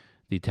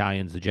the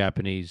Italians, the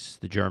Japanese,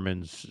 the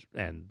Germans,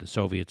 and the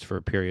Soviets for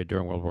a period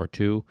during World War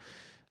II.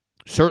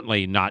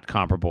 Certainly not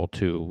comparable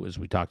to, as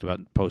we talked about,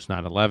 post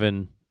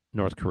 9/11,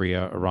 North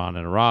Korea, Iran,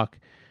 and Iraq.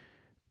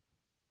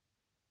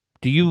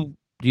 Do you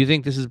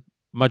think this is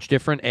much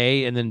different,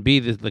 A? And then B,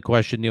 the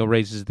question Neil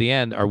raises at the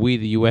end, are we,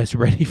 the U.S.,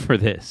 ready for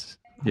this?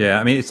 Yeah,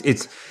 I mean,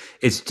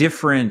 it's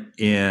different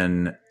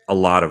in a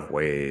lot of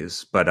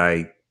ways, but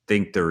I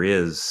think there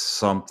is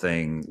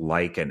something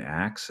like an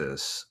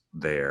axis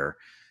there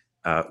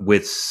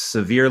with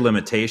severe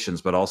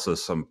limitations, but also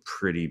some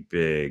pretty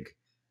big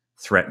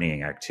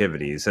threatening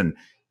activities. And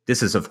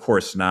this is, of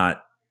course,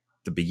 not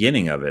the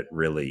beginning of it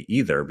really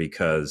either,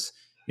 because,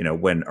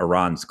 when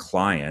Iran's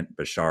client,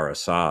 Bashar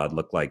Assad,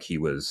 looked like he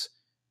was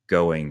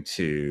going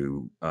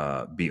to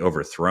be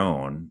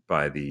overthrown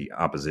by the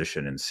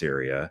opposition in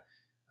Syria,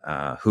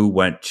 who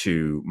went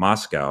to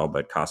Moscow,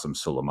 but Qasem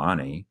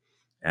Soleimani,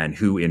 and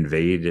who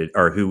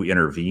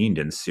intervened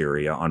in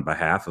Syria on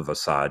behalf of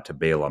Assad to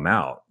bail him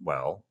out?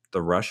 Well,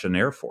 the Russian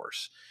Air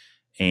Force.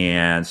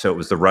 And so it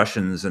was the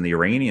Russians and the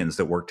Iranians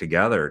that worked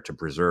together to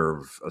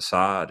preserve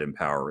Assad in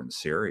power in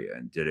Syria,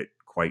 and did it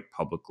quite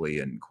publicly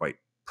and quite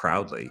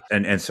proudly.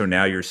 And so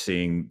now you're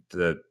seeing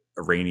the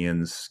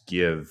Iranians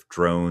give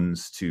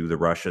drones to the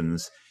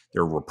Russians.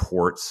 There are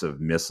reports of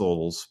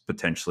missiles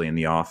potentially in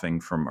the offing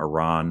from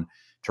Iran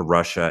to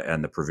Russia,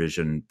 and the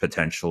provision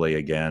potentially,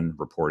 again,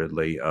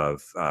 reportedly,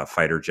 of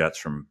fighter jets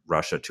from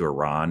Russia to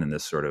Iran, and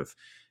this sort of,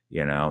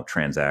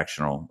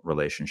 transactional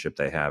relationship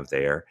they have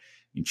there.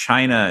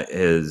 China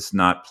has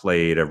not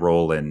played a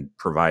role in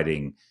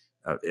providing,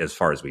 as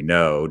far as we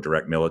know,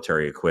 direct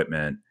military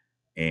equipment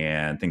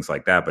and things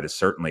like that, but it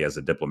certainly, as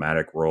a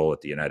diplomatic role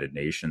at the United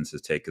Nations,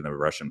 has taken the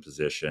Russian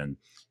position,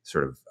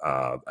 sort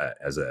of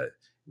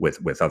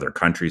with other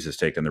countries, has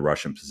taken the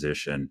Russian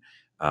position,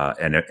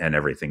 and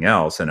everything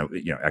else, and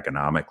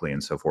economically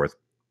and so forth.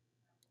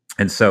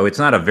 And so it's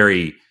not a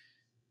very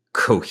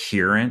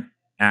coherent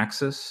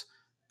axis,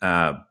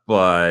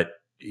 but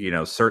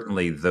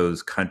certainly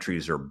those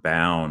countries are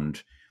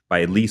bound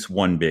by at least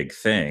one big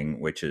thing,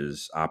 which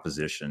is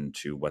opposition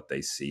to what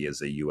they see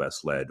as a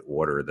U.S.-led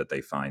order that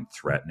they find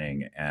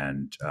threatening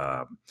and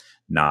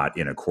not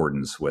in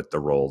accordance with the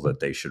role that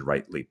they should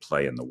rightly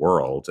play in the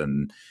world.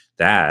 And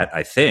that,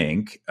 I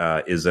think,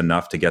 is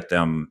enough to get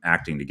them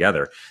acting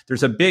together.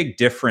 There's a big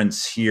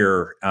difference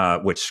here,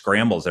 which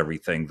scrambles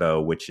everything,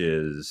 though, which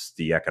is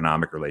the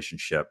economic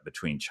relationship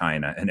between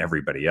China and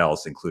everybody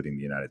else, including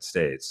the United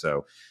States.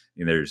 So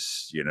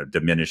there's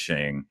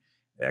diminishing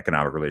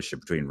economic relationship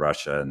between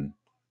Russia and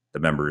the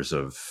members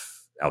of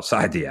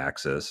outside the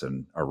Axis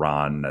and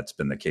Iran. That's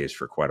been the case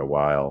for quite a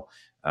while.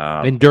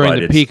 And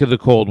during the peak of the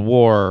Cold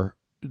War,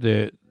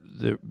 the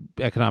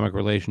economic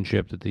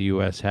relationship that the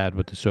U.S. had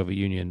with the Soviet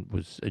Union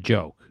was a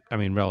joke. I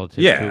mean, relative.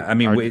 Yeah, I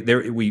mean,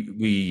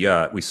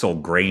 we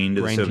sold grain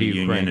to the Soviet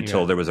Union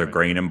until there was a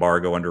grain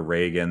embargo under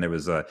Reagan. There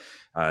was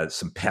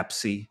some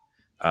Pepsi.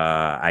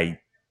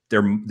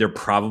 There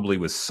probably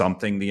was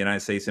something the United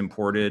States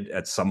imported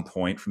at some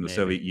point from the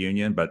Soviet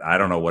Union, but I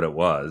don't know what it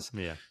was.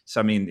 Yeah. So,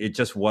 I mean, it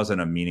just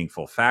wasn't a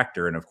meaningful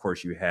factor. And of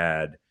course, you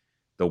had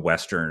the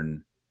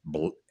Western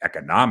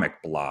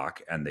economic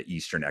bloc and the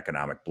Eastern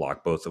economic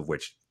bloc, both of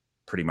which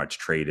pretty much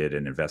traded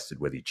and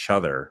invested with each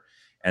other.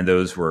 And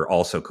those were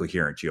also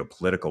coherent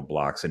geopolitical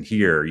blocs. And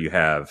here you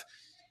have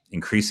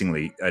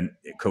increasingly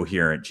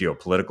coherent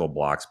geopolitical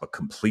blocks, but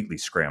completely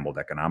scrambled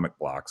economic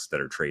blocks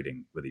that are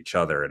trading with each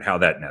other. And how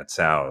that nets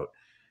out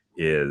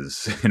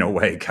is, in a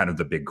way, kind of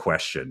the big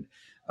question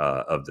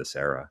of this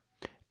era.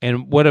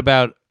 And what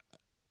about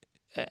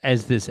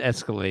as this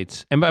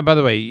escalates? And by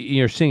the way,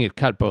 you're seeing it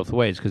cut both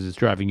ways because it's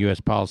driving U.S.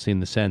 policy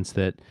in the sense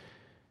that,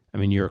 I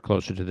mean, you're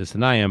closer to this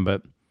than I am,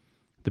 but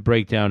the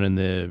breakdown in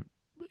the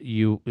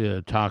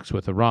talks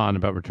with Iran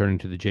about returning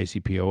to the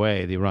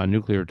JCPOA, the Iran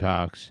nuclear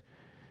talks,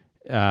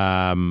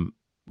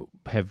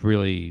 have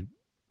really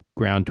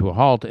ground to a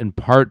halt, in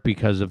part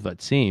because of, it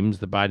seems,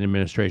 the Biden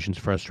administration's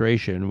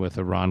frustration with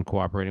Iran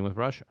cooperating with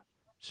Russia.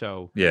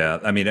 So, yeah,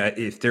 I mean,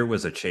 if there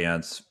was a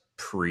chance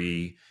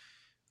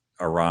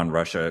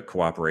pre-Iran-Russia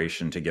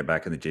cooperation to get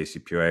back in the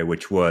JCPOA,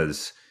 which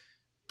was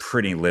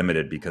pretty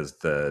limited because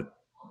the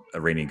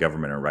Iranian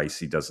government in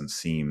Raisi doesn't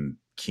seem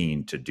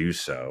keen to do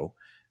so,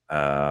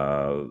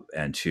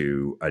 and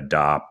to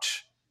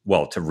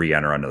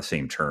re-enter under the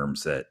same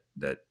terms that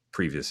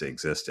previously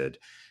existed.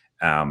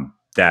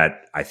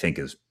 That I think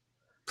is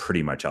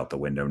pretty much out the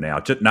window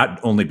now, just not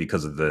only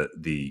because of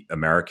the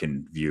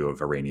American view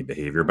of Iranian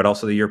behavior, but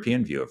also the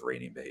European view of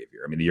Iranian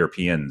behavior. I mean, the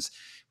Europeans,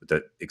 with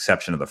the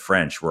exception of the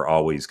French, were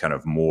always kind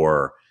of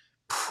more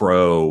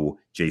pro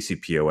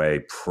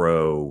JCPOA,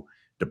 pro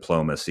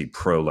diplomacy,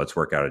 pro let's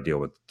work out a deal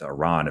with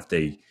Iran. If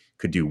they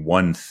could do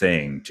one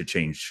thing to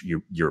change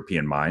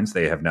European minds,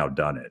 they have now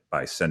done it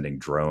by sending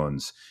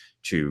drones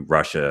to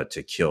Russia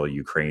to kill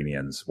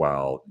Ukrainians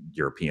while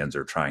Europeans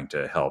are trying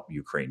to help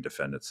Ukraine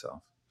defend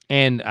itself.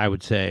 And I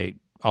would say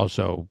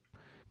also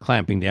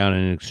clamping down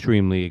in an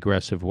extremely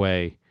aggressive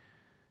way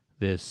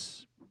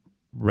this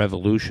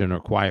revolution,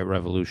 or quiet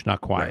revolution, not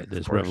quiet, right,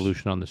 this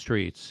revolution on the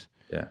streets.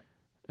 Yeah.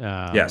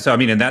 Yeah. So, I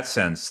mean, in that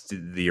sense,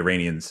 the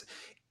Iranians,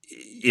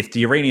 if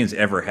the Iranians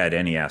ever had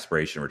any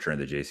aspiration to return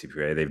to the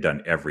JCPOA, they've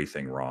done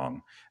everything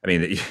wrong. I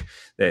mean,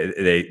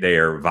 they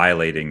are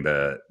violating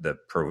the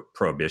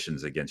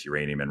prohibitions against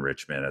uranium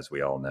enrichment, as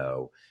we all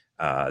know.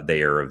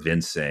 They are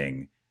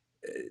evincing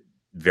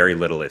very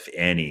little, if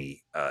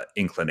any,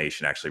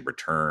 inclination to actually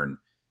return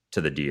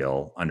to the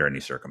deal under any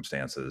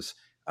circumstances.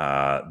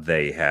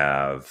 They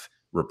have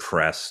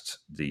repressed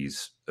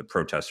these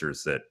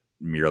protesters that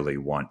merely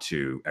want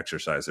to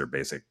exercise their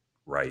basic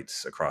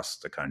rights across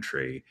the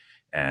country,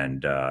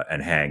 and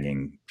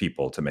hanging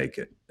people to make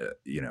it,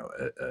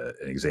 an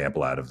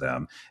example out of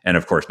them. And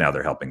of course, now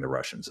they're helping the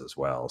Russians as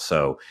well.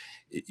 So,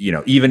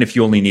 even if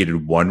you only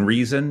needed one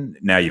reason,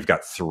 now you've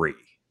got three.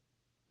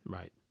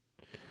 Right.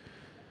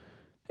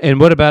 And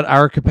what about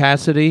our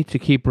capacity to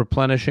keep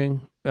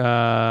replenishing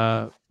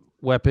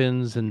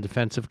weapons and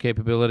defensive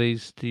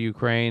capabilities to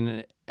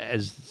Ukraine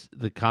as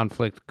the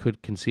conflict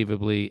could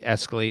conceivably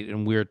escalate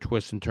in weird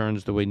twists and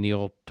turns the way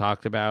Neil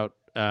talked about,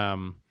 where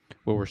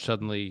we're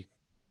suddenly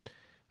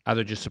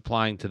either just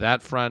supplying to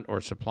that front or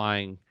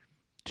supplying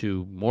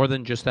to more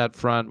than just that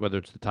front, whether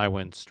it's the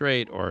Taiwan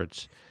Strait or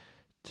it's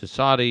to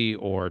Saudi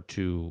or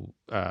to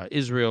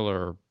Israel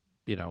or,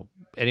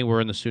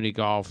 anywhere in the Sunni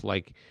Gulf,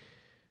 like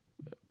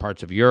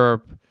parts of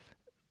Europe.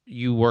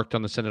 You worked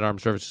on the Senate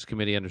Armed Services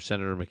Committee under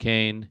Senator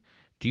McCain.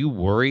 Do you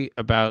worry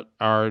about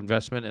our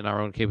investment in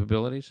our own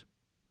capabilities?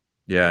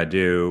 Yeah, I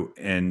do.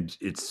 And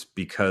it's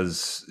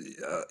because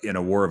in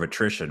a war of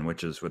attrition,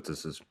 which is what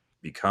this has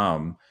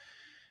become,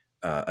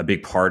 a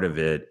big part of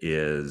it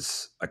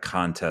is a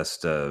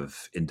contest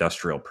of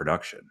industrial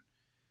production.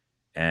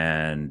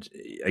 And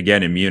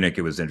again, in Munich,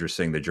 it was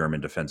interesting. The German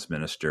defense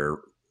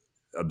minister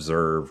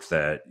observed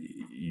that,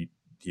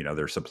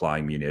 they're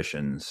supplying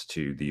munitions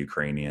to the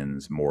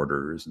Ukrainians,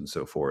 mortars and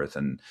so forth.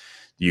 And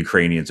the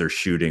Ukrainians are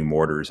shooting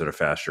mortars at a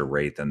faster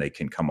rate than they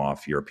can come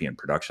off European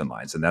production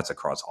lines. And that's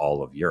across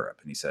all of Europe.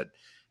 And he said,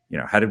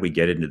 how did we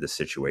get into this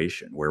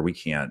situation where we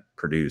can't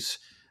produce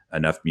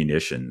enough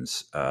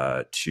munitions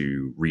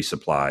to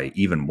resupply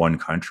even one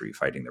country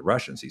fighting the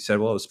Russians. He said,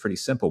 well, it was pretty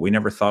simple. We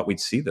never thought we'd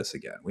see this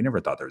again. We never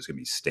thought there was going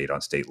to be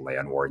state-on-state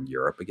land war in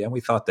Europe again. We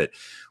thought that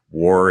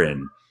war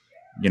in,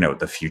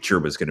 the future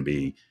was going to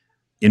be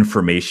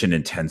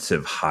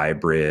information-intensive,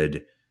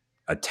 hybrid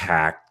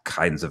attack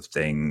kinds of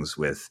things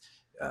with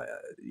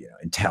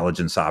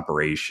intelligence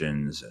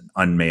operations and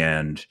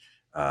unmanned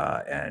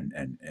and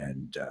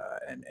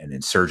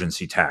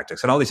insurgency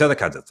tactics and all these other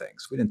kinds of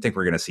things. We didn't think we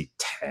were going to see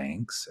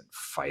tanks and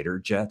fighter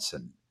jets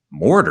and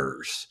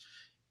mortars,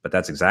 but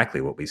that's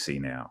exactly what we see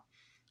now.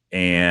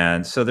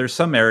 And so there's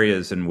some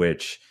areas in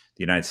which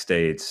the United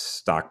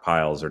States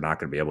stockpiles are not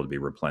going to be able to be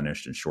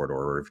replenished in short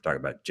order. If you're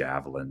talking about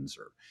javelins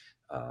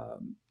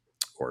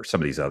or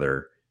some of these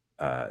other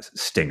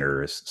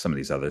Stingers, some of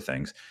these other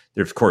things.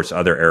 There's, of course,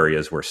 other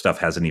areas where stuff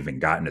hasn't even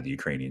gotten to the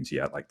Ukrainians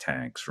yet, like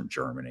tanks from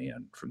Germany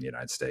and from the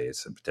United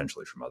States and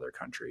potentially from other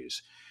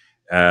countries.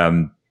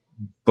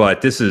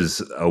 But this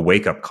is a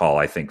wake-up call,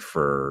 I think,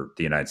 for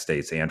the United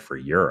States and for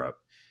Europe,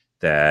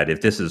 that if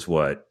this is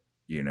what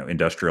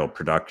industrial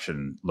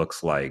production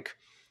looks like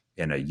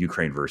in a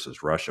Ukraine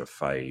versus Russia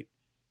fight,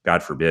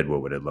 God forbid,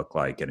 what would it look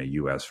like in a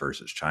U.S.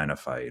 versus China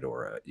fight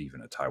or even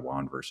a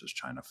Taiwan versus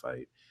China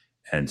fight?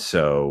 And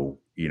so,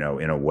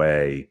 in a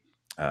way,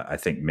 I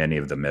think many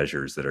of the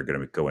measures that are going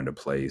to go into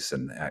place,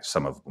 and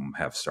some of them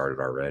have started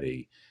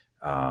already,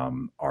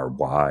 are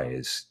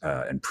wise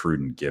and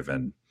prudent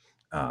given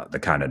the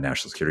kind of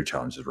national security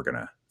challenges we're going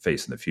to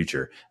face in the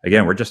future.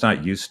 Again, we're just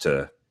not used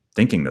to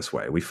thinking this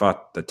way. We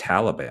fought the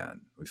Taliban.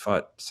 We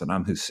fought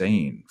Saddam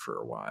Hussein for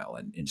a while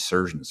and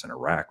insurgents in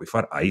Iraq. We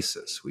fought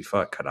ISIS. We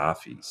fought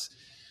Gaddafi's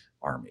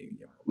army,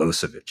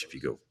 Milosevic, if you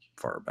go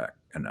far back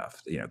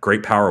enough.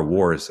 Great power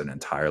war is an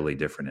entirely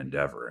different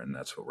endeavor, and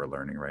that's what we're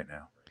learning right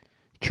now.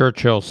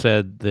 Churchill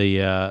said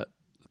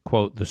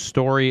quote, "The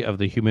story of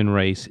the human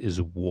race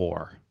is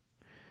war."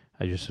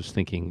 I just was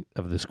thinking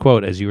of this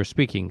quote as you were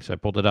speaking, so I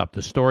pulled it up.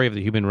 The story of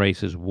the human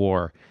race is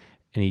war.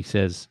 And he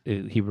says,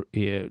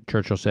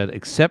 Churchill said,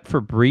 "Except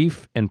for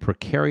brief and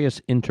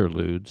precarious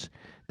interludes,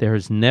 there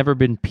has never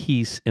been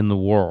peace in the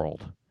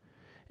world.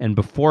 And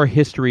before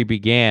history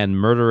began,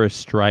 murderous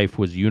strife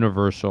was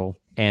universal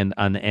and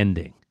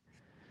unending."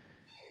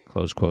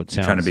 Close quote.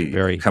 Sounds trying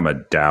to become a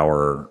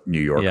dour New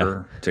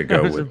Yorker to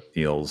go with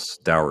Neil's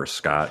dour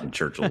Scott and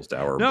Churchill's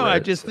dour No, Brit. I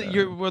just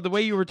the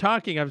way you were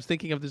talking, I was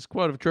thinking of this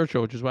quote of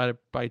Churchill, which is why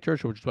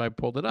I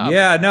pulled it up.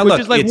 Yeah, no, which look,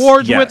 is like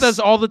war's with us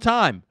all the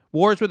time.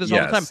 War's with us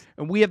all the time,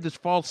 and we have this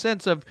false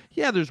sense of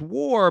there's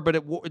war,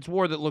 but it's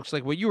war that looks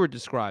like what you were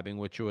describing,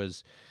 which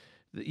was,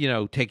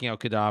 taking out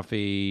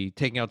Gaddafi,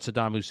 taking out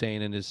Saddam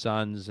Hussein and his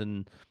sons,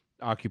 and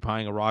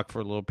occupying Iraq for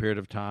a little period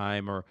of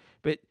time.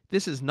 But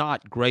this is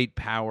not great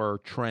power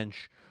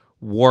trench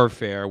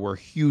warfare where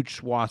huge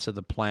swaths of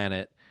the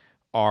planet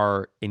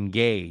are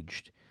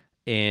engaged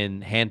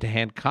in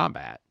hand-to-hand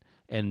combat,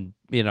 and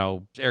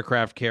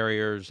aircraft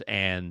carriers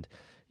and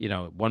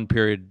one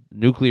period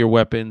nuclear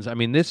weapons. I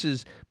mean,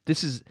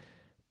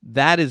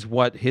 that is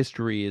what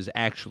history is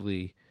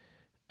actually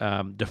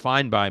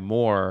defined by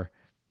more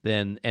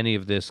than any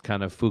of this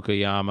kind of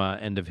Fukuyama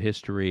end of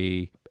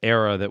history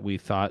era that we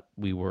thought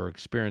we were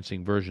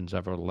experiencing versions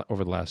of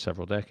over the last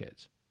several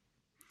decades.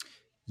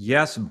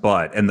 Yes,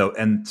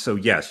 so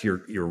yes,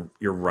 you're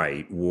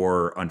right.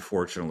 War,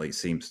 unfortunately,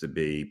 seems to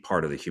be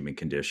part of the human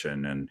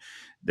condition, and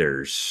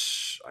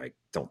I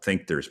don't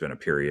think there's been a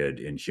period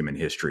in human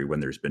history when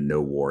there's been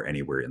no war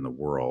anywhere in the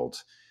world.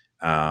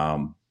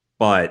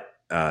 But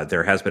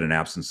there has been an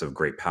absence of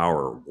great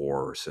power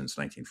war since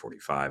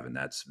 1945, and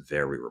that's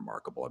very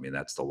remarkable. I mean,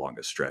 that's the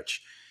longest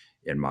stretch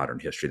in modern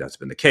history that's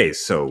been the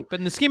case. So, but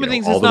in the scheme of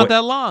things, it's not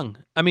that long.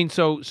 I mean,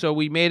 so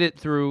we made it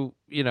through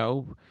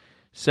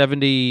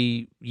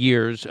 70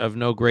 years of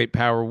no great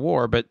power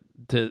war, but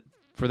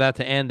for that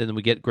to end and then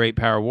we get great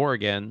power war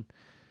again,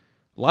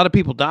 a lot of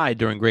people died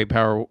during great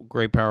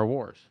power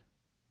wars.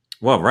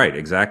 Well, right,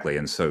 exactly.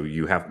 And so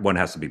one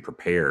has to be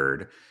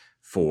prepared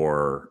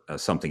for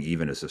something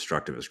even as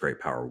destructive as great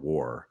power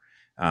war.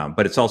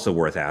 But it's also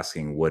worth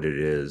asking what it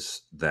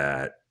is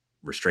that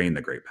restrained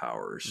the great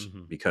powers,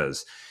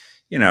 because,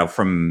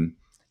 from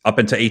up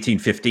until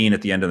 1815,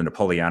 at the end of the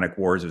Napoleonic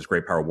Wars, it was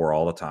great power war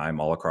all the time,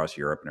 all across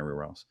Europe and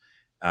everywhere else.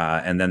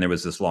 And then there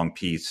was this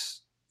long-ish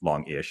peace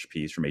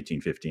from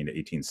 1815 to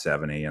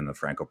 1870, and the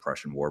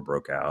Franco-Prussian War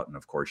broke out. And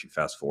of course, you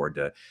fast forward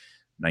to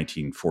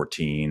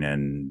 1914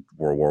 and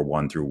World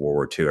War I through World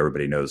War II.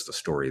 Everybody knows the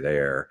story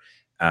there.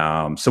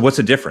 So what's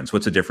the difference?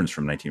 What's the difference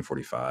from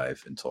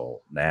 1945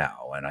 until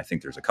now? And I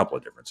think there's a couple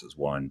of differences.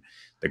 One,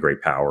 the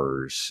great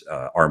powers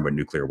armed with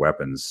nuclear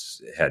weapons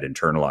had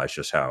internalized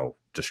just how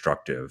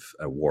destructive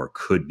a war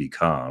could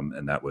become.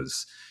 And that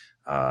was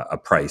a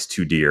price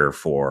too dear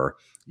for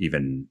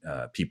even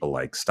people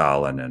like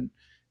Stalin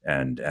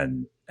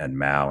and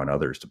Mao and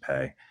others to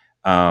pay.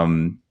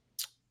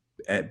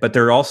 But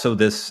they're also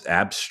this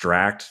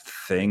abstract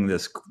thing,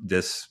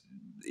 this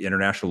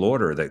international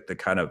order, the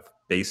kind of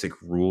basic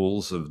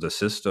rules of the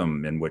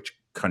system in which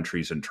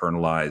countries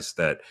internalize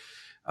that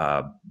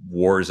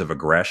wars of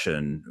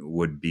aggression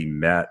would be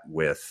met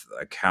with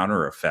a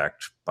counter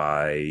effect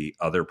by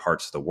other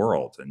parts of the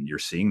world. And you're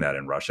seeing that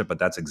in Russia, but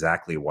that's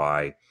exactly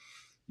why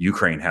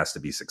Ukraine has to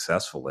be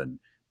successful in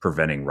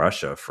preventing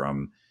Russia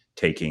from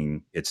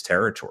taking its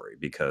territory,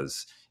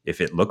 because if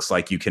it looks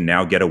like you can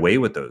now get away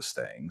with those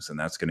things, and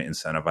that's going to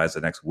incentivize the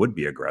next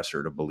would-be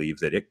aggressor to believe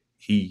that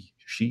she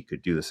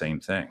could do the same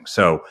thing.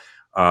 So,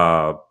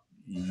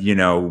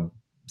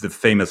 the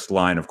famous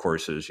line, of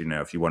course, is,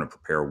 if you want to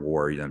prepare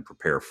war, you then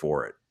prepare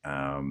for it.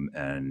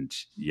 And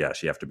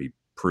yes, you have to be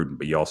prudent,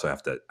 but you also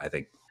have to, I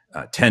think,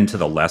 tend to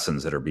the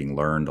lessons that are being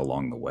learned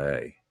along the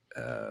way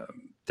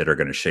that are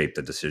going to shape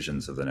the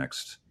decisions of the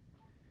next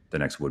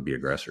would-be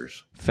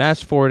aggressors.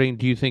 Fast forwarding,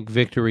 do you think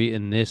victory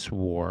in this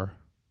war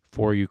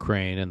for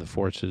Ukraine and the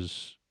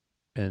forces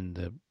and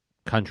the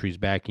countries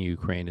backing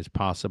Ukraine is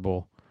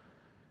possible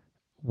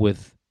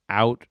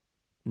without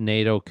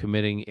NATO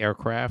committing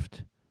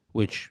aircraft,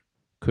 which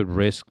could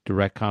risk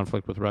direct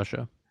conflict with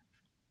Russia?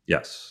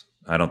 Yes.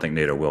 I don't think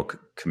NATO will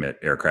commit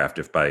aircraft,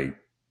 if by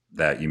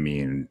that you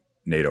mean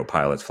NATO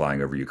pilots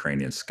flying over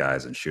Ukrainian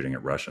skies and shooting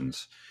at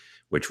Russians,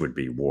 which would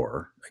be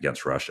war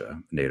against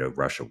Russia,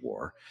 NATO-Russia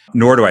war.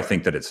 Nor do I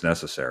think that it's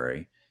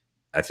necessary.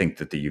 I think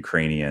that the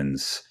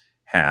Ukrainians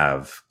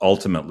have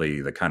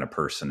ultimately the kind of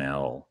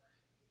personnel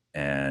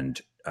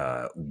and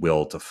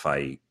will to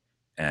fight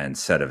and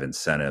set of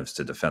incentives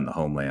to defend the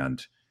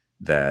homeland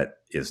that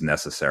is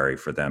necessary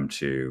for them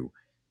to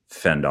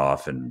fend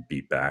off and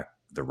beat back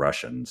the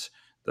Russians.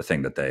 The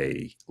thing that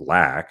they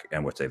lack,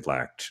 and what they've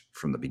lacked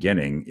from the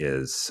beginning,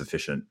 is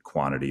sufficient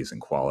quantities and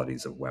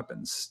qualities of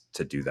weapons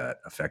to do that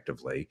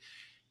effectively.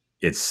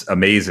 It's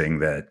amazing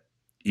that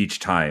each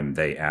time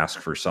they ask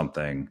for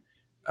something,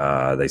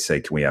 they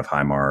say, can we have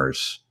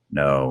HIMARS?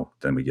 No.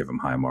 Then we give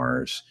them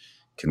HIMARS.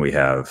 Can we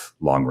have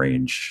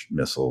long-range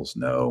missiles?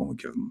 No. We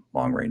give them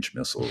long-range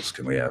missiles.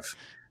 Can we have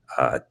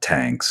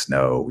tanks?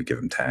 No. We give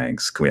them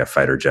tanks. Can we have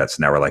fighter jets?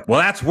 Now we're like,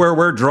 well, that's where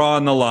we're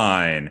drawing the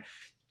line.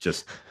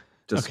 Just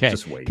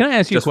wait. Can I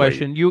ask you a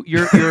question? Wait.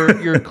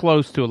 You're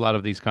close to a lot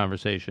of these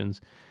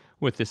conversations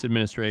with this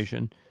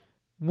administration.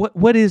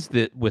 What is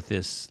with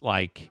this?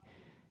 Like,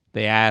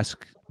 they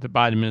ask, the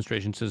Biden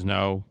administration says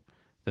no,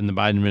 then the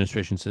Biden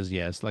administration says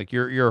yes. Like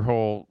your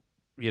whole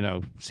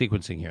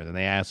sequencing here. Then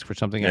they ask for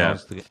something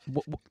else.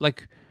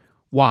 Like,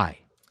 why?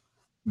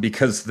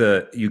 Because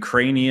the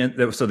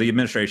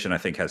administration, I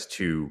think, has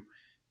two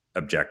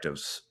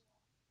objectives.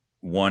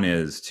 One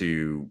is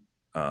to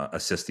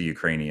assist the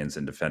Ukrainians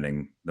in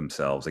defending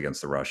themselves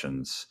against the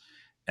Russians,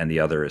 and the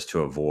other is to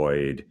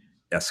avoid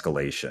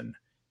escalation,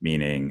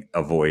 meaning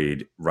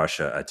avoid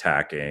Russia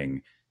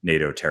attacking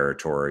NATO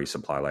territory,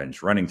 supply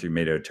lines running through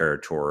NATO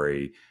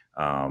territory,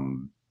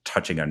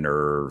 touching a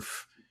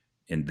nerve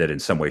that in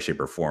some way, shape,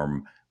 or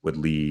form would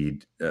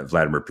lead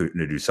Vladimir Putin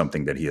to do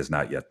something that he has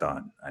not yet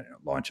done. I don't know,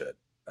 launch a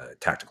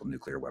tactical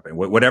nuclear weapon,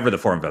 whatever the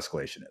form of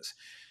escalation is.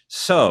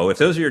 So if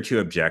those are your two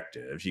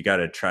objectives, you got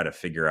to try to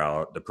figure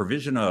out the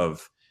provision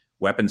of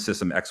weapon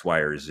system X, Y,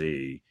 or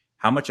Z.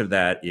 How much of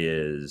that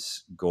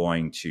is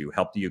going to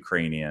help the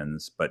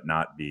Ukrainians but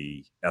not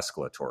be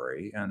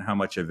escalatory? And how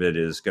much of it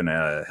is going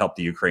to help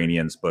the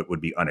Ukrainians but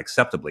would be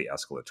unacceptably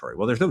escalatory?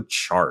 Well, there's no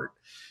chart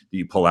that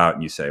you pull out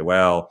and you say,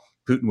 well,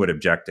 Putin would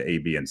object to A,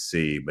 B, and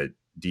C, but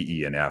D,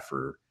 E, and F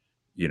are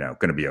going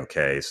to be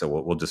okay. So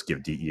we'll just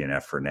give D, E, and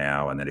F for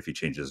now. And then if he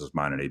changes his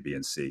mind on A, B,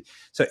 and C.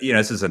 So,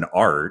 this is an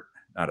art,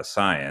 not a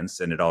science.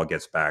 And it all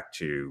gets back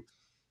to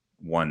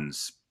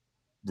one's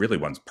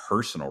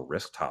personal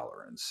risk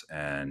tolerance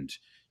and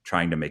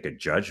trying to make a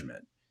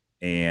judgment.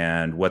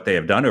 And what they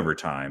have done over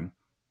time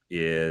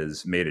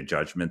is made a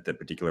judgment that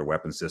particular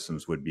weapon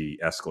systems would be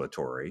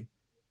escalatory.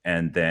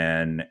 And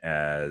then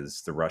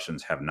as the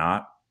Russians have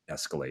not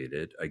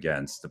escalated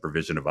against the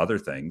provision of other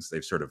things,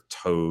 they've sort of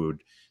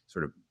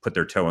put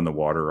their toe in the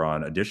water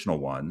on additional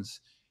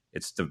ones.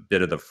 It's the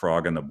bit of the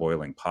frog in the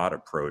boiling pot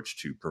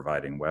approach to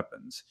providing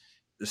weapons.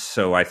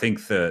 So I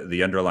think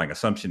the underlying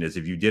assumption is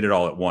if you did it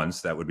all at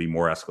once, that would be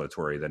more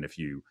escalatory than if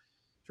you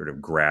sort of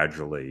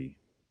gradually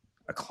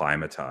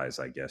acclimatize,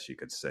 I guess you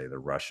could say, the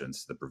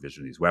Russians to the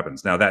provision of these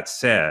weapons. Now, that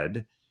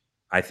said,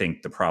 I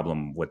think the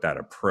problem with that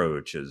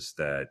approach is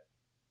that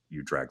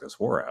you drag this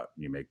war out.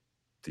 You make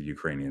the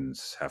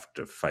Ukrainians have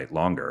to fight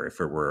longer. If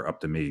it were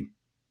up to me,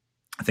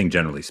 I think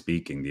generally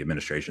speaking, the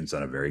administration's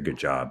done a very good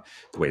job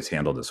the way it's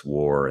handled this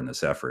war and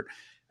this effort.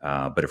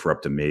 But if we're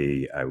up to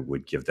me, I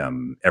would give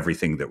them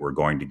everything that we're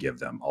going to give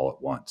them all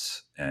at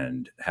once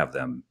and have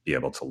them be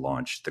able to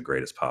launch the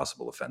greatest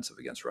possible offensive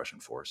against Russian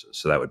forces.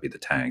 So that would be the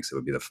tanks. It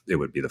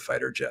would be the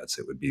fighter jets.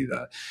 It would be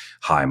the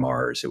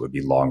HIMARS. It would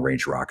be long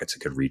range rockets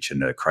that could reach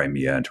into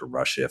Crimea, into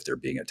Russia if they're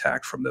being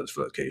attacked from those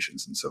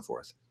locations and so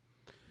forth.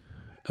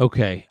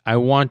 Okay. I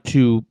want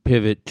to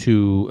pivot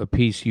to a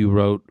piece you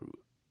wrote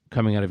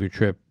coming out of your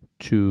trip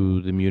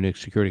to the Munich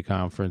Security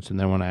Conference, and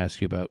then I want to ask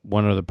you about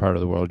one other part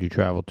of the world you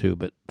traveled to.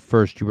 But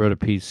first, you wrote a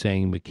piece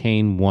saying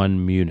McCain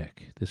won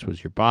Munich. This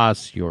was your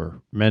boss,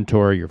 your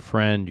mentor, your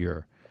friend,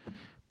 your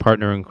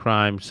partner in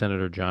crime,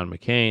 Senator John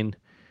McCain,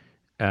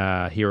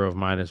 hero of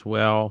mine as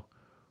well.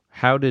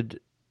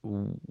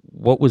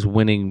 What was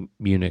winning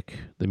Munich,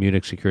 the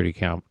Munich Security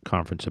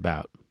Conference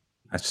about?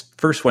 I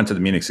first went to the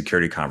Munich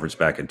Security Conference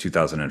back in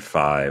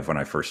 2005 when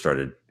I first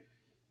started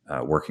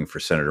working for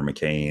Senator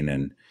McCain,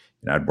 and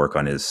I'd work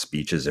on his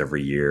speeches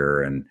every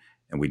year, and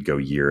we'd go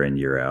year in,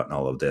 year out, and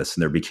all of this.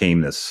 And there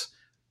became this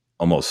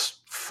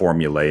almost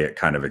formulaic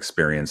kind of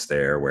experience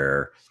there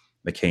where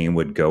McCain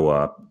would go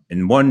up,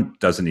 and one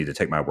doesn't need to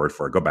take my word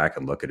for it. Go back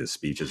and look at his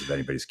speeches if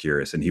anybody's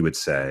curious. And he would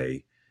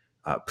say,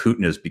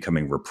 Putin is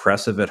becoming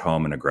repressive at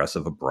home and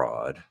aggressive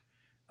abroad.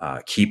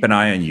 Keep an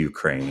eye on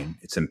Ukraine.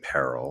 It's in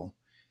peril.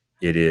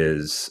 It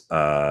is,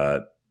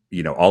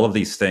 all of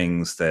these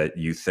things that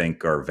you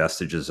think are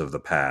vestiges of the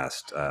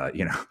past,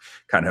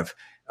 kind of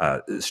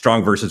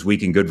strong versus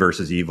weak and good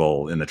versus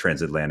evil in the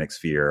transatlantic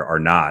sphere are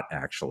not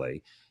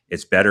actually.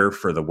 It's better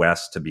for the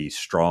West to be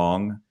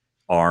strong,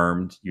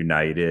 armed,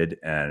 united,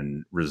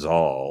 and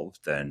resolved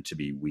than to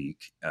be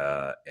weak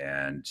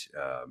and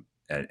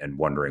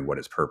wondering what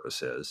its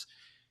purpose is.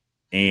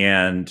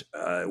 And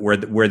where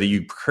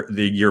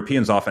the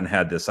Europeans often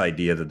had this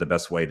idea that the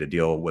best way to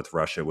deal with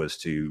Russia was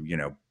to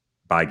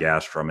buy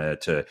gas from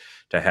it, to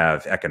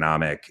have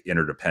economic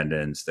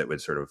interdependence that would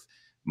sort of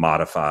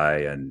modify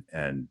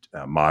and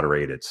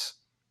moderate its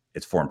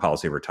foreign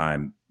policy over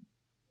time.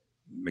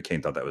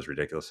 McCain thought that was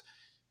ridiculous.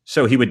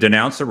 So he would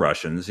denounce the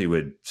Russians. He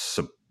would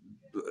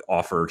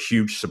offer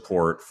huge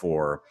support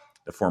for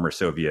the former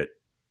Soviet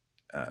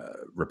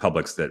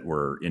republics that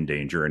were in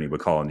danger, and he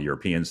would call on the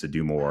Europeans to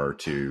do more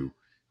to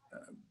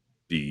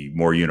be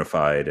more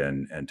unified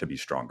and to be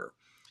stronger.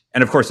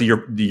 And of course, the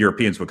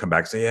Europeans would come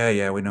back and say,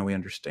 yeah, we know, we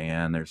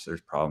understand. There's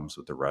problems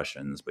with the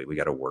Russians, but we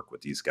got to work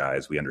with these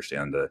guys. We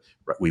understand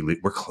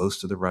we're close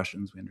to the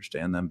Russians. We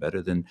understand them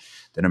better than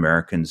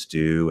Americans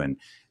do.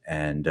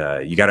 And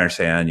you got to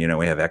understand,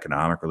 we have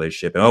economic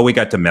relationship. And, we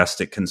got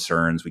domestic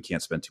concerns. We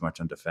can't spend too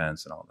much on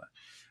defense and all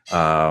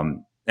that.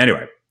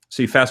 Anyway,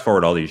 so you fast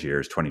forward all these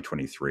years,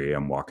 2023,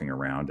 I'm walking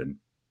around and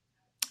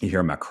you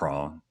hear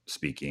Macron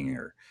speaking,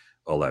 or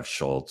Olaf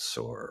Scholz,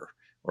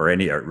 or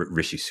any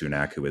Rishi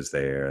Sunak, who was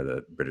there,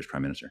 the British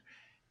Prime Minister.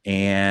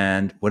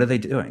 And what are they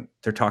doing?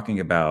 They're talking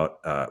about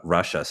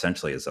Russia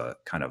essentially as a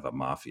kind of a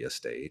mafia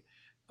state,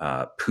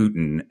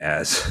 Putin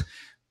as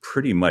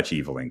pretty much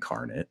evil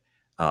incarnate,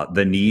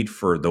 the need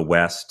for the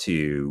West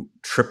to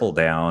triple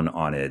down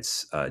on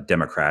its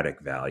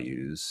democratic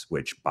values,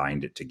 which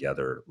bind it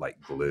together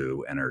like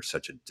glue and are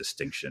such a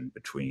distinction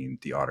between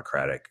the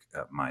autocratic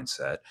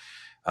mindset.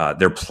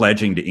 They're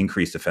pledging to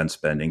increase defense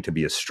spending to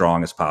be as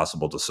strong as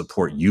possible to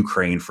support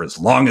Ukraine for as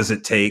long as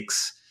it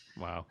takes.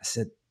 Wow. I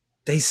said,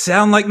 they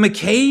sound like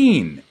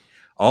McCain.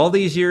 All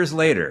these years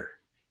later,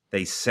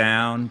 they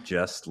sound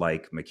just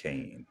like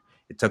McCain.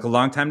 It took a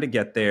long time to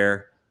get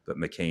there, but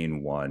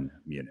McCain won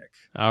Munich.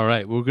 All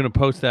right. We're going to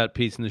post that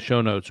piece in the show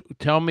notes.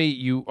 Tell me,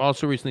 you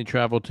also recently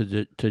traveled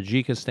to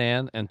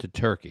Tajikistan and to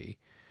Turkey.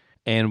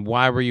 And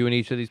why were you in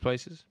each of these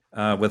places?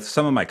 With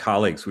some of my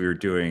colleagues, we were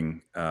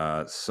doing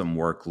some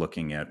work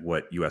looking at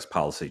what U.S.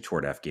 policy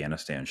toward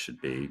Afghanistan should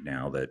be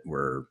now that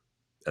we're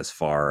as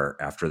far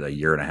after the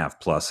year and a half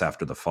plus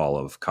after the fall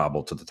of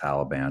Kabul to the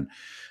Taliban.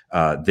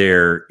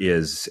 There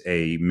is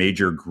a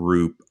major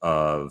group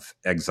of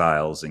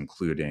exiles,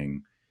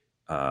 including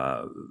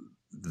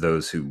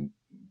those who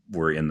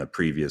were in the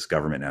previous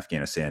government in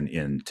Afghanistan,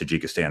 in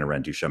Tajikistan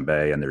around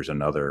Dushanbe, and there's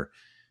another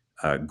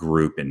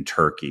group in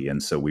Turkey.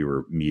 And so we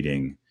were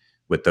meeting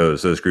with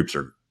those. Those groups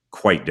are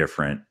quite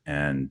different.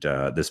 And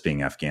this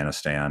being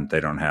Afghanistan,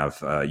 they don't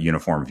have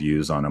uniform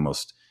views on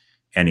almost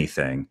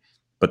anything.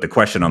 But the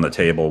question on the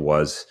table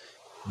was,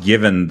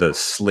 given the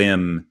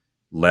slim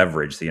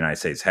leverage the United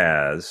States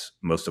has,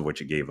 most of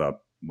which it gave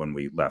up when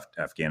we left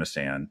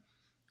Afghanistan,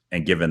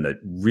 and given the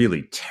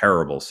really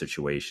terrible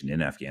situation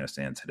in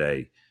Afghanistan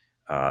today,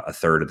 a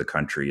third of the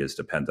country is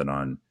dependent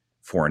on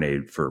foreign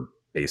aid for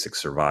basic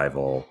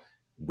survival.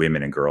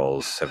 Women and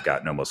girls have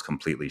gotten almost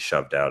completely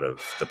shoved out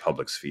of the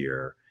public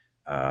sphere.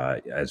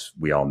 As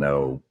we all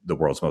know, the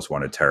world's most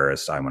wanted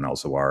terrorist, Ayman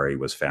al-Zawahiri,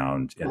 was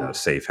found in a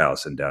safe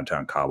house in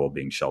downtown Kabul,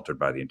 being sheltered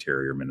by the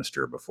interior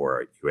minister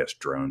before a U.S.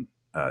 drone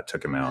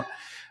took him out.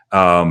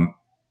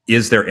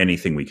 Is there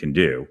anything we can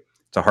do?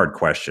 It's a hard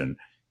question.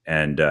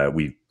 And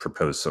we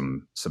proposed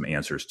some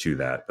answers to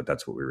that, but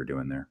that's what we were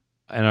doing there.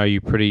 And are you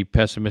pretty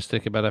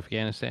pessimistic about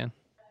Afghanistan?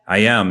 I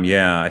am,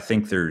 yeah. I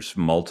think there's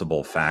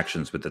multiple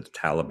factions with the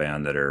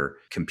Taliban that are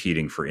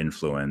competing for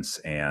influence,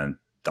 and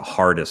the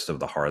hardest of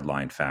the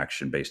hardline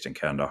faction based in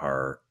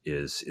Kandahar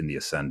is in the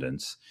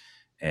ascendance.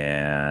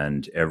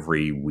 And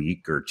every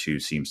week or two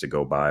seems to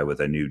go by with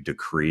a new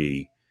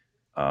decree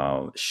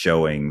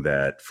showing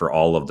that for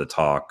all of the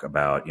talk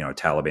about,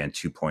 Taliban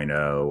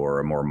 2.0 or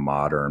a more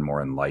modern,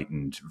 more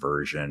enlightened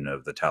version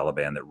of the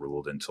Taliban that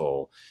ruled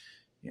until,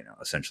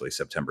 essentially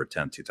September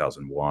 10th,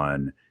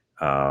 2001,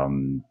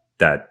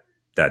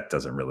 that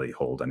doesn't really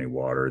hold any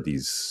water.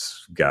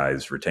 These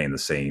guys retain the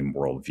same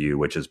worldview,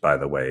 which is, by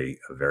the way,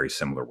 a very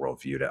similar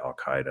worldview to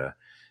Al-Qaeda,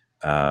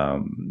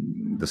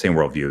 the same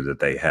worldview that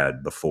they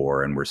had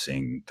before, and we're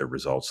seeing the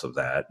results of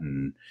that.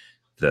 And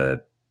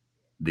the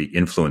the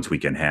influence we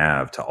can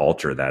have to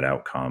alter that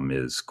outcome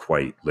is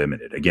quite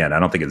limited. Again, I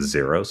don't think it's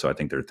zero, so I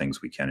think there are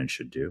things we can and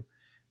should do.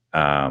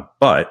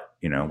 But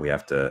we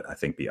have to, I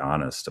think, be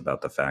honest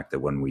about the fact that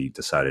when we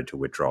decided to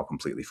withdraw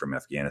completely from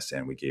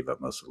Afghanistan, we gave up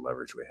most of the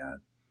leverage we had.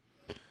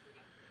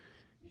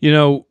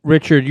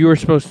 Richard, you were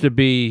supposed to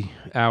be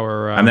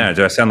our. I'm not.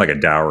 Do I sound like a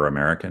dour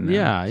American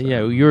now?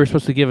 Yeah. You were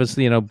supposed to give us,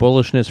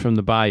 bullishness from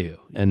the bayou,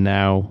 and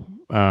now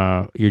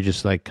you're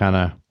just like kind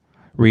of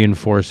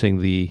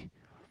reinforcing the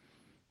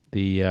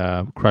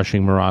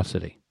crushing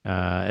morosity,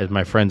 as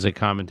my friends at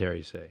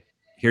Commentary say.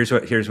 Here's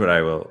what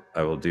I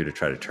will do to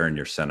try to turn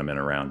your sentiment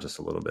around just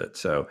a little bit.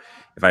 So,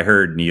 if I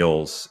heard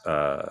Neil's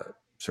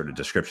sort of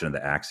description of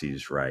the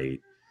axes right,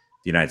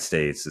 the United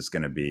States is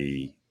going to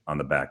be on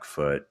the back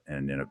foot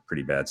and in a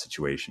pretty bad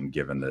situation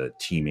given the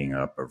teaming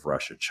up of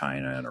Russia,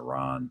 China, and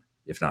Iran,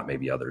 if not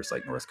maybe others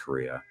like North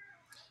Korea.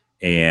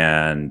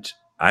 And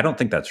I don't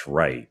think that's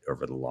right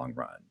over the long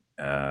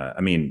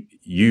run.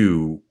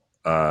 You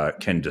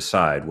can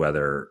decide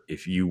whether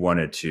if you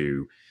wanted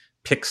to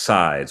pick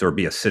sides or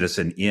be a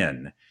citizen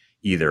in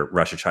either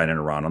Russia, China,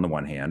 and Iran on the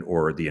one hand,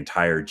 or the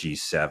entire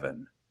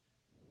G7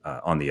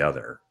 on the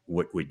other,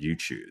 what would you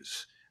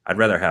choose? I'd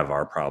rather have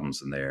our problems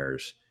than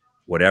theirs.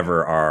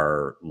 Whatever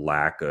our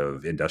lack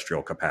of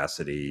industrial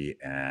capacity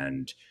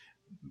and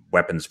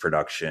weapons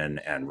production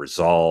and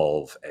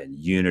resolve and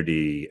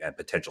unity and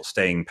potential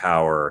staying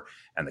power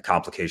and the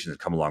complications that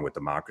come along with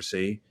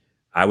democracy,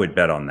 I would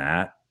bet on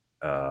that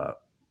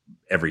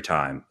every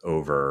time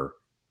over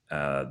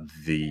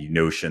the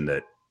notion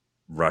that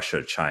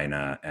Russia,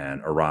 China,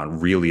 and Iran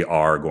really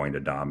are going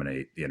to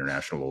dominate the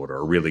international order,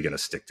 are really going to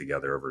stick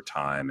together over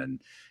time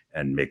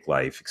and make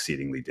life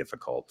exceedingly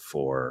difficult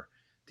for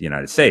the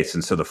United States.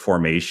 And so the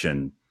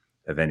formation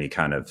of any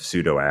kind of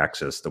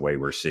pseudo-axis, the way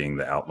we're seeing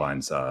the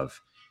outlines of,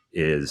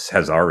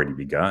 has already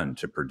begun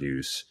to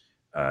produce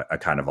a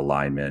kind of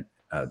alignment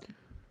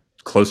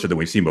closer than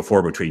we've seen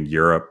before between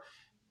Europe,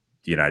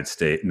 the United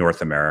States,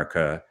 North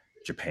America,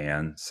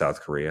 Japan,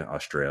 South Korea,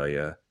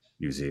 Australia,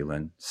 New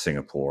Zealand,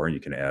 Singapore, and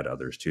you can add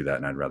others to that,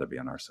 and I'd rather be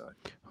on our side.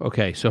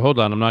 Okay, so hold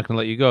on. I'm not going to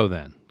let you go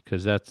then,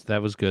 because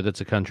that was good.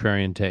 That's a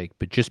contrarian take.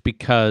 But just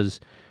because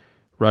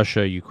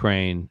Russia, China,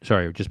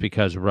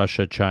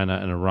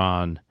 and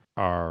Iran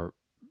are,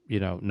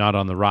 not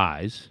on the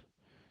rise,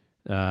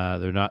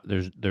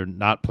 they're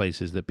not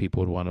places that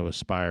people would want to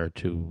aspire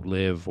to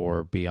live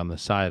or be on the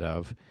side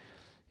of.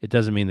 It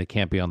doesn't mean they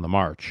can't be on the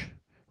march,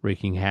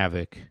 wreaking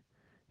havoc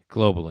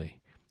globally.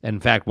 And in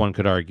fact, one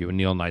could argue, and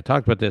Neil and I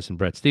talked about this, and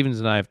Brett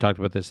Stevens and I have talked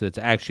about this, that it's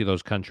actually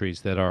those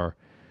countries that are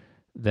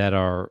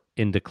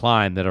in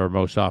decline that are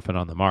most often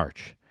on the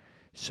march.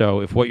 So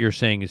if what you're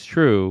saying is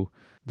true,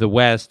 the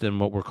West, and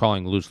what we're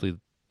calling loosely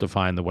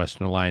defined the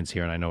Western Alliance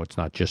here, and I know it's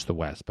not just the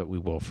West, but we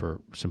will,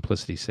 for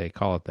simplicity's sake,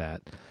 call it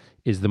that,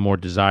 is the more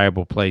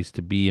desirable place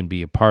to be and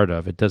be a part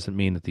of. It doesn't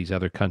mean that these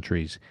other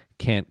countries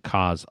can't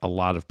cause a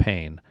lot of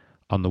pain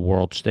on the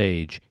world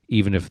stage,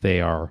 even if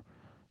they are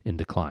in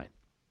decline.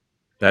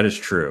 That is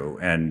true.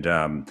 And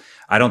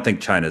I don't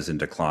think China's in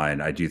decline.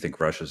 I do think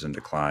Russia's in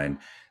decline.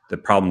 The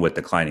problem with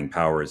declining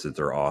power is that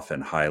they're often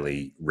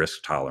highly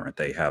risk tolerant.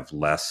 They have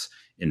less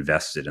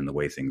invested in the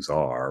way things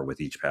are with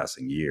each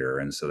passing year.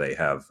 And so they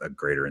have a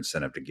greater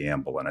incentive to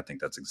gamble. And I think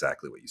that's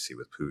exactly what you see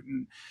with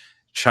Putin.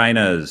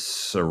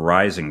 China's a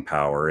rising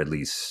power, at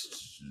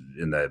least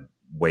in the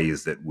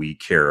ways that we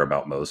care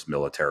about most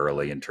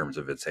militarily in terms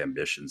of its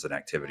ambitions and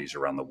activities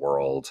around the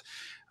world.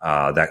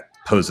 That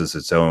poses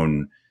its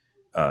own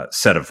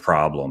set of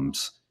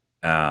problems.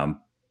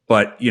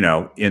 But,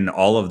 in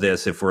all of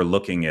this, if we're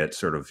looking at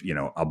sort of,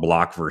 a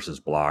block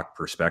versus block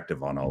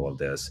perspective on all of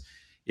this,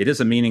 it is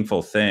a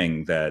meaningful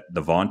thing that the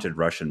vaunted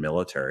Russian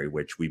military,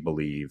 which we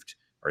believed,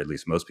 or at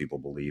least most people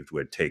believed,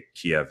 would take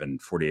Kiev in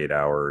 48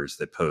 hours,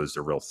 that posed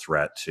a real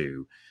threat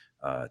to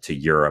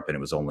Europe, and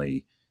it was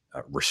only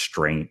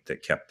restraint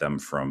that kept them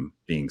from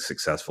being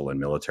successful in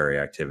military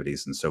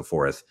activities and so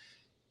forth,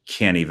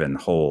 can't even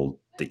hold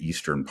the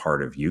eastern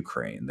part of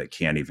Ukraine, that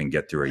can't even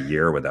get through a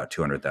year without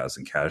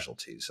 200,000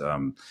 casualties.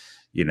 So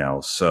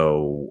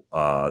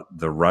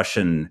the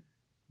Russian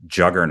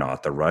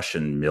juggernaut, the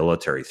Russian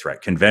military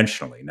threat,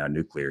 conventionally, now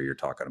nuclear, you're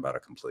talking about a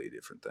completely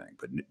different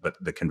thing, but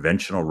the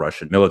conventional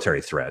Russian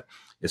military threat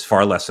is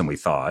far less than we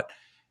thought,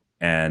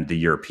 and the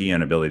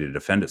European ability to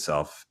defend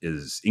itself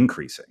is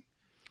increasing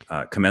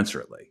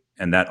commensurately.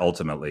 And that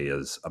ultimately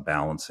is a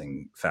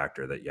balancing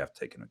factor that you have to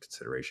take into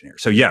consideration here.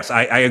 So yes,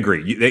 I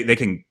agree. They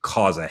can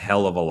cause a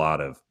hell of a lot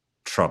of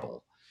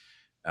trouble,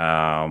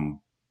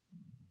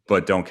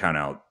 but don't count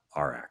out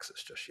our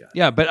axis just yet.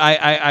 Yeah, but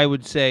I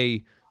would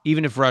say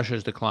even if Russia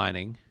is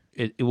declining,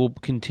 it will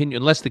continue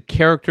unless the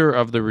character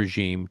of the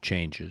regime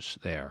changes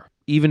there.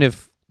 Even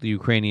if the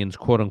Ukrainians,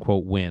 quote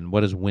unquote, win,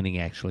 what does winning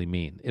actually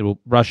mean?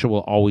 Russia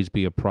will always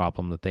be a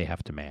problem that they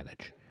have to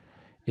manage.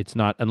 It's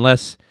not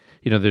unless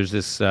there's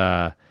this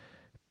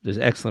There's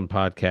an excellent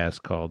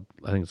podcast called,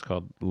 I think it's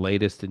called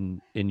Latest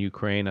in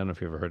Ukraine. I don't know if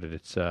you ever heard it.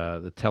 It's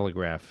the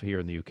Telegraph here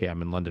in the UK.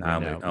 I'm in London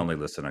right now. I only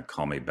listen to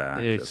Call Me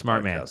Back.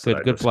 Smart man. podcast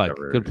that Good I plug.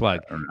 discovered. Good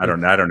plug. I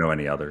don't know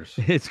any others.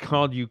 It's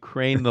called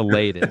Ukraine the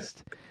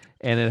Latest,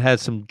 and it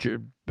has some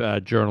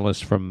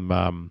journalists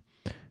from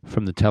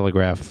the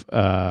Telegraph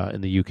in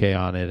the UK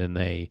on it, and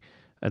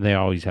they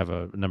always have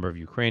a number of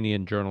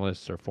Ukrainian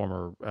journalists or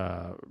former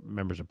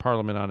members of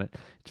parliament on it.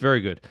 It's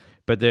very good.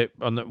 But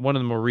on one of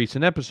the more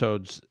recent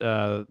episodes,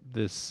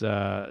 this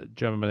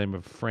gentleman by the name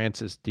of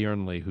Francis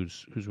Dearnley,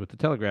 who's with the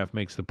Telegraph,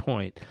 makes the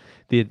point.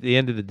 At the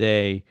end of the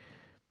day,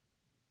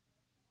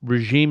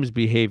 the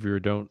behavior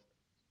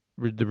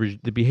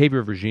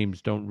of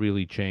regimes don't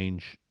really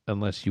change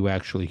unless you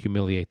actually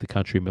humiliate the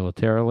country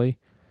militarily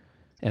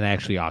and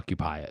actually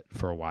occupy it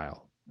for a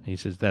while. He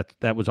says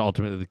that was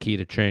ultimately the key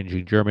to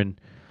changing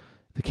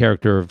the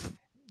character of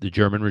the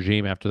German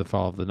regime after the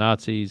fall of the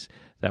Nazis.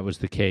 That was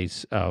the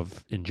case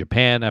in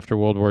Japan after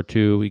World War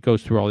II. He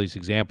goes through all these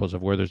examples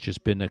of where there's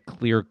just been a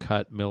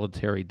clear-cut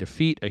military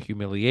defeat, a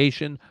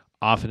humiliation,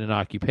 often an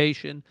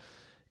occupation,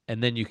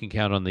 and then you can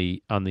count on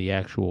the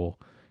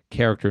actual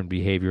character and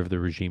behavior of the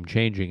regime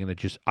changing. And it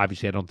just,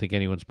 obviously, I don't think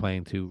anyone's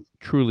planning to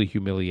truly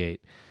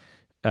humiliate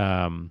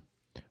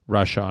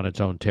Russia on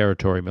its own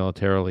territory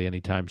militarily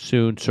anytime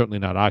soon, certainly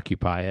not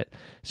occupy it.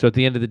 So at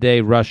the end of the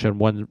day, Russia in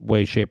one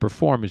way, shape, or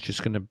form is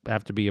just going to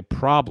have to be a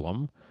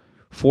problem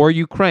for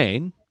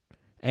Ukraine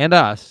and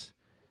us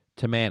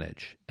to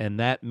manage. And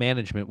that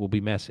management will be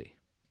messy.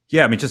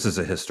 Yeah, I mean, just as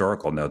a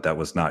historical note, that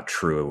was not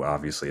true,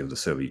 obviously, of the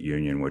Soviet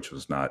Union, which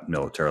was not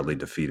militarily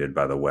defeated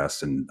by the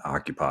West and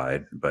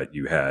occupied. But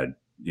you had,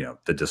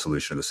 the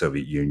dissolution of the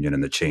Soviet Union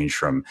and the change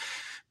from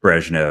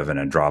Brezhnev and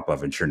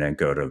Andropov and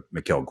Chernenko to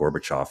Mikhail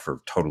Gorbachev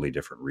for totally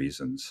different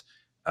reasons.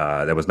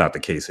 That was not the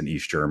case in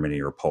East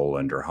Germany or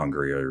Poland or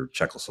Hungary or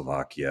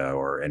Czechoslovakia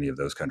or any of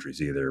those countries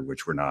either,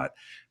 which were not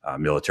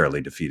militarily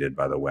defeated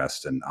by the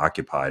West and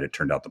occupied. It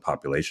turned out the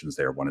populations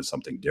there wanted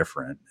something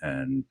different,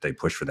 and they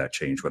pushed for that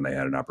change when they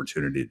had an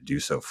opportunity to do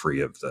so, free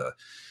of the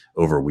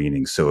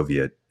overweening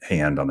Soviet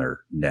hand on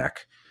their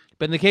neck.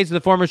 But in the case of the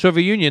former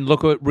Soviet Union,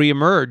 look what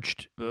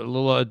reemerged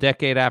a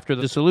decade after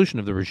the dissolution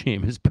of the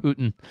regime is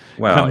Putin.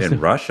 Well, in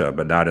Russia,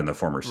 but not in the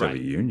former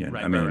Soviet Union.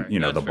 Right, I mean,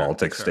 right. The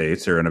Baltic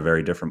states are in a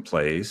very different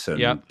place,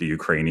 and the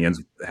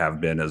Ukrainians have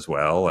been as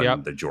well,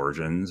 and the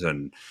Georgians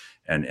and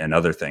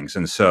other things.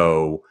 And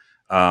so,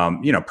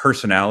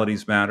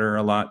 personalities matter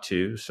a lot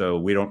too. So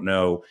we don't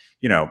know,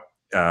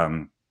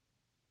 I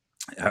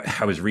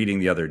was reading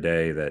the other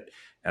day that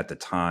at the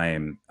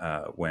time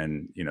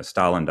when,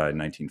 Stalin died in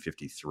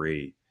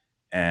 1953,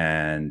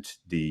 and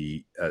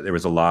there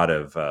was a lot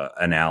of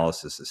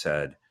analysis that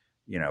said,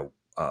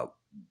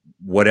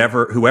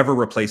 whoever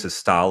replaces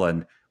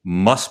Stalin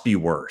must be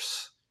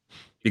worse,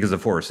 because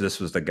of course this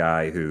was the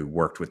guy who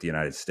worked with the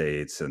United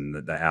States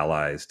and the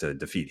Allies to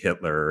defeat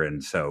Hitler,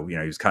 and so he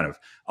was kind of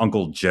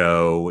Uncle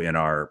Joe in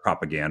our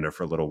propaganda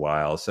for a little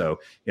while. So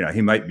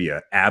he might be an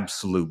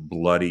absolute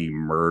bloody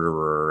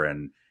murderer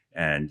and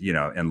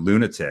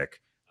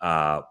lunatic,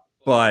 but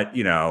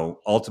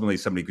ultimately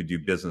somebody could do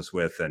business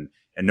with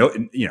and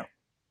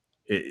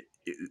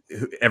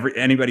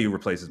anybody who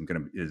replaces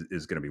him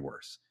is going to be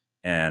worse.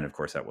 And of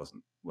course that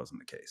wasn't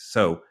the case.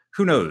 So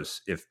who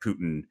knows if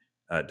Putin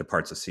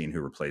departs the scene,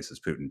 who replaces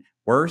Putin?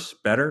 Worse,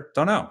 better?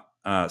 Don't know.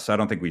 So I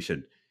don't think we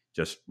should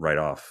just write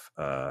off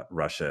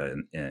Russia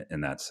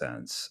in that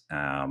sense.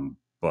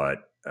 But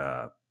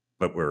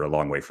we're a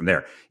long way from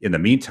there. In the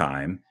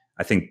meantime,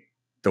 I think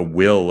the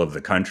will of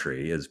the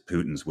country is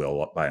Putin's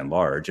will by and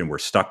large, and we're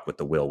stuck with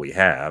the will we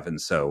have. And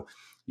so,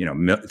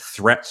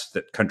 threats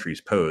that countries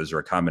pose are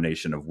a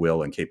combination of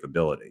will and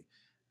capability.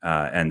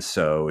 And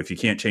so if you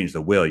can't change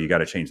the will, you got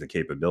to change the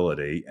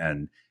capability.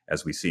 And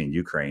as we see in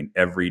Ukraine,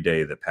 every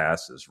day that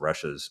passes,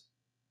 Russia's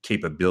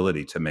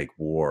capability to make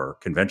war,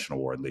 conventional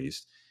war at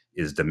least,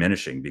 is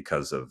diminishing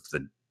because of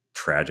the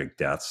tragic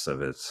deaths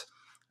of its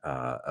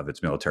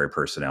military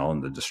personnel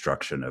and the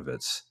destruction of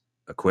its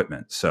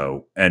equipment.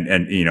 So, and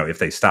if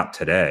they stop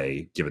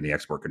today, given the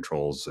export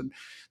controls and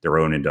their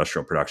own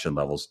industrial production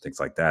levels, things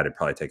like that, it'd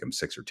probably take them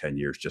 6 or 10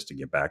 years just to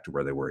get back to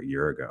where they were a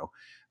year ago.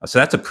 So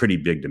that's a pretty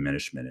big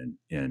diminishment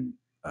in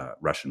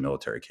Russian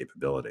military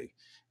capability.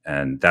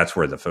 And that's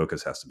where the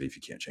focus has to be if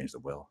you can't change the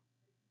will.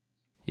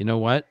 You know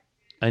what?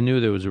 I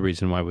knew there was a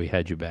reason why we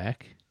had you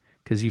back,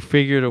 because you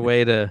figured a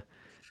way to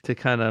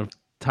kind of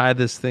tie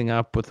this thing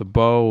up with a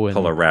bow and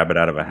pull a rabbit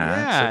out of a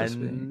hat.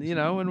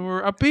 Yeah, and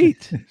we're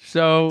upbeat.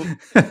 So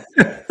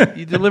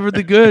you delivered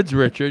the goods,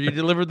 Richard. You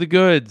delivered the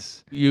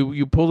goods.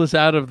 You pulled us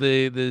out of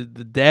the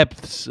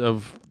depths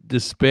of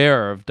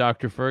despair of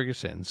Dr.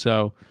 Ferguson.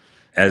 So,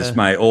 as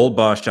my old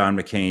boss John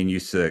McCain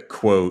used to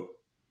quote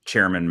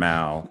Chairman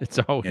Mao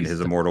in his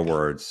immortal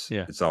words,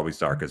 it's always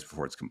darkest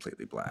before it's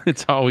completely black.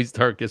 It's always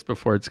darkest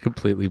before it's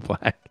completely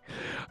black.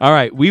 All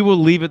right, we will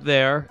leave it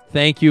there.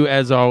 Thank you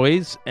as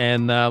always,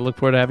 and look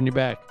forward to having you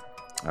back.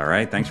 All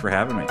right, thanks for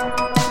having me.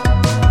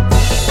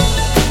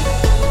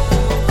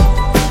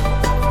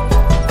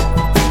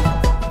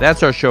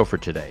 That's our show for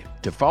today.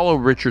 To follow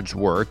Richard's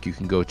work, you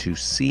can go to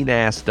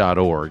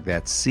cnas.org.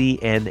 That's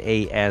cnas.org.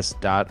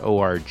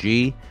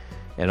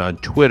 And on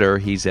Twitter,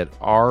 he's at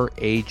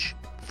RHFontaine,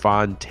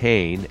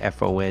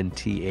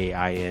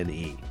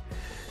 Fontaine.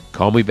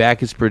 Call Me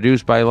Back is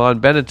produced by Lon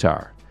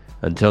Benatar.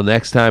 Until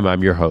next time,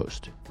 I'm your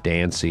host,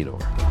 Dan Senor.